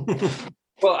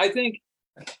well, I mean,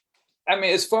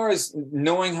 as far as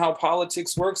knowing how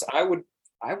politics works, I would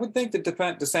think that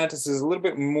DeSantis is a little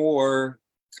bit more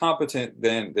competent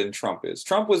than Trump is.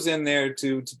 Trump was in there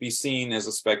to be seen as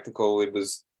a spectacle. It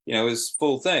was, his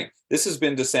full thing. This has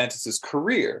been DeSantis's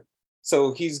career.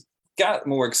 So he's got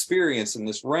more experience in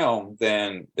this realm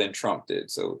than Trump did.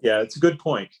 So yeah, it's a good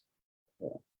point.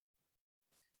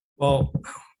 Well,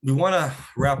 we want to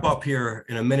wrap up here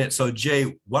in a minute. So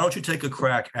Jay, why don't you take a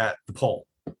crack at the poll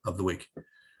of the week?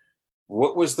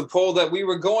 What was the poll that we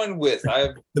were going with?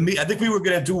 I think we were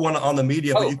going to do one on the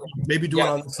media, but you can maybe do one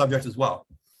on the subject as well.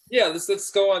 Yeah, let's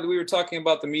go on. We were talking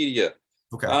about the media.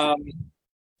 Okay.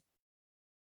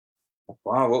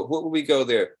 Wow, what would we go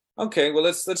there? Okay, well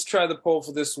let's try the poll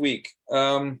for this week.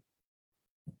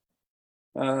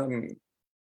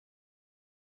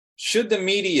 Should the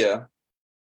media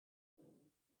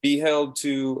be held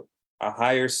to a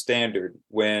higher standard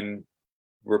when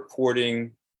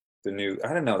reporting the news?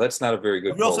 I don't know. That's not a very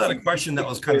good. We also had a question that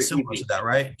was kind of similar to that,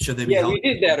 right? Should they be held? We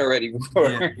did that already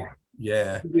before.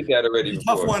 Yeah. We did that already it's a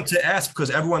before. tough one to ask because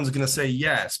everyone's going to say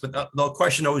yes, but the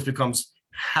question always becomes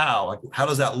how? Like, how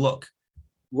does that look?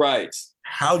 Right.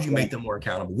 How do you make them more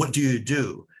accountable? What do you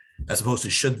do as opposed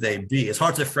to should they be? It's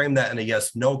hard to frame that in a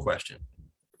yes/no question.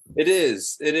 It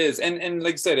is. And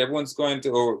like I said, everyone's going to,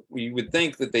 or we would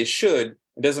think that they should,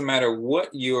 It doesn't matter what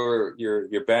your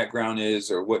background is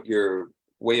or what your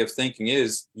way of thinking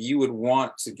is. You would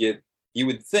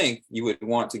think you would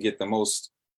want to get the most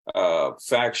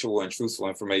factual and truthful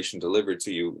information delivered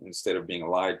to you instead of being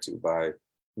lied to by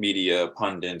media,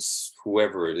 pundits,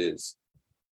 whoever it is.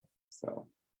 So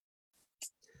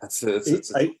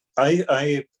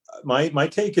my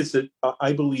take is that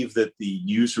I believe that the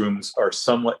newsrooms are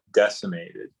somewhat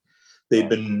decimated. They've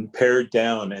been pared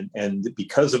down, and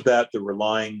because of that, they're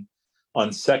relying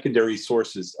on secondary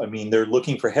sources. I mean, they're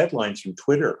looking for headlines from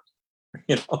Twitter.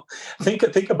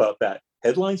 Think about that.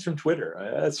 Headlines from Twitter.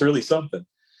 That's really something.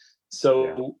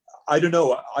 So I don't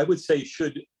know. I would say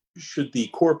should the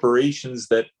corporations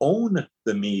that own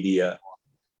the media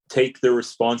take their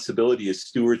responsibility as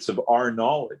stewards of our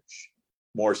knowledge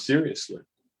more seriously?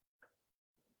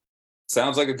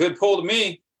 Sounds like a good pull to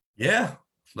me. Yeah.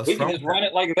 We can just run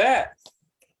it like that.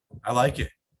 I like it.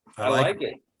 I like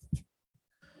it.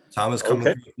 Thomas coming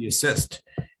with the assist.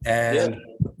 And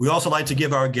we also like to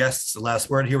give our guests the last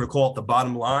word here. We call it the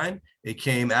bottom line. It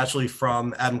came actually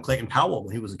from Adam Clayton Powell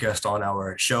when he was a guest on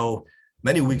our show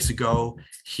many weeks ago.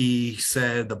 He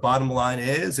said the bottom line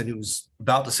is, and he was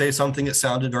about to say something that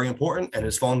sounded very important, and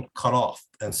his phone cut off.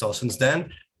 And so since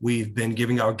then, we've been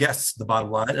giving our guests the bottom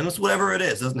line, and it's whatever it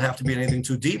is. It doesn't have to be anything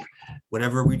too deep.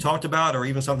 Whatever we talked about, or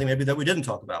even something maybe that we didn't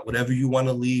talk about, whatever you want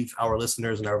to leave our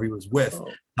listeners and our viewers with.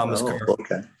 Thomas Kerr,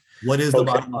 what is the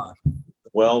bottom line?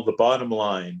 Well, the bottom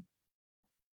line,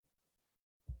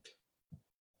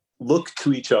 look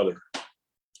to each other,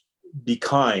 be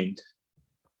kind,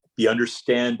 be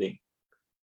understanding,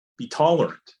 be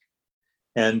tolerant,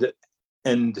 and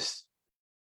at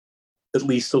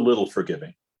least a little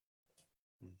forgiving.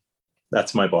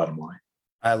 That's my bottom line.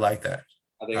 I like that.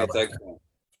 I think that's excellent.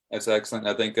 That's excellent.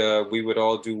 I think we would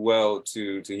all do well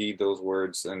to heed those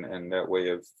words and that way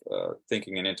of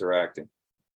thinking and interacting.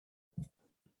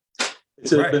 It's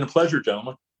been a pleasure,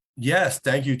 gentlemen. Yes,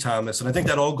 thank you, Thomas. And I think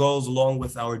that all goes along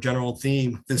with our general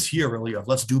theme this year, really, of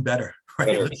let's do better.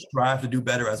 Right? Let's strive to do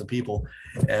better as a people.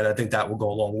 And I think that will go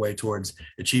a long way towards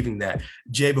achieving that.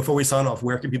 Jay, before we sign off,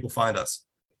 where can people find us?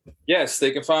 Yes,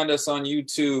 they can find us on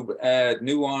YouTube at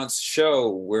Nuance Show,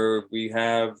 where we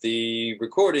have the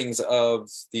recordings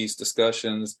of these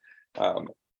discussions.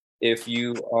 If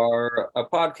you are a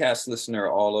podcast listener,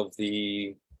 all of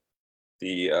the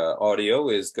audio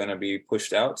is going to be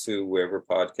pushed out to wherever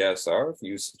podcasts are. If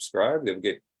you subscribe, they'll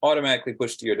get automatically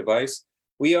pushed to your device.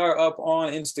 We are up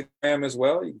on Instagram as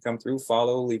well. You can come through,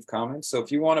 follow, leave comments. So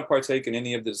if you want to partake in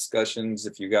any of the discussions,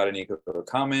 if you got any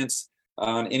comments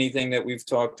on anything that we've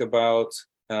talked about,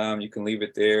 you can leave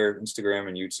it there, Instagram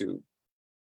and YouTube.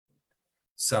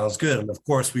 Sounds good. And of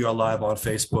course, we are live on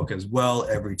Facebook as well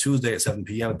every Tuesday at 7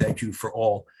 p.m. Thank you for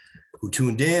all who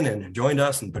tuned in and joined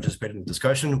us and participated in the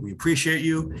discussion. We appreciate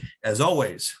you. As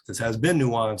always, this has been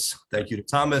Nuance. Thank you to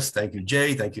Thomas. Thank you,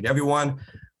 Jay. Thank you to everyone.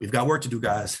 We've got work to do,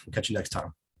 guys. We'll catch you next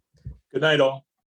time. Good night, all.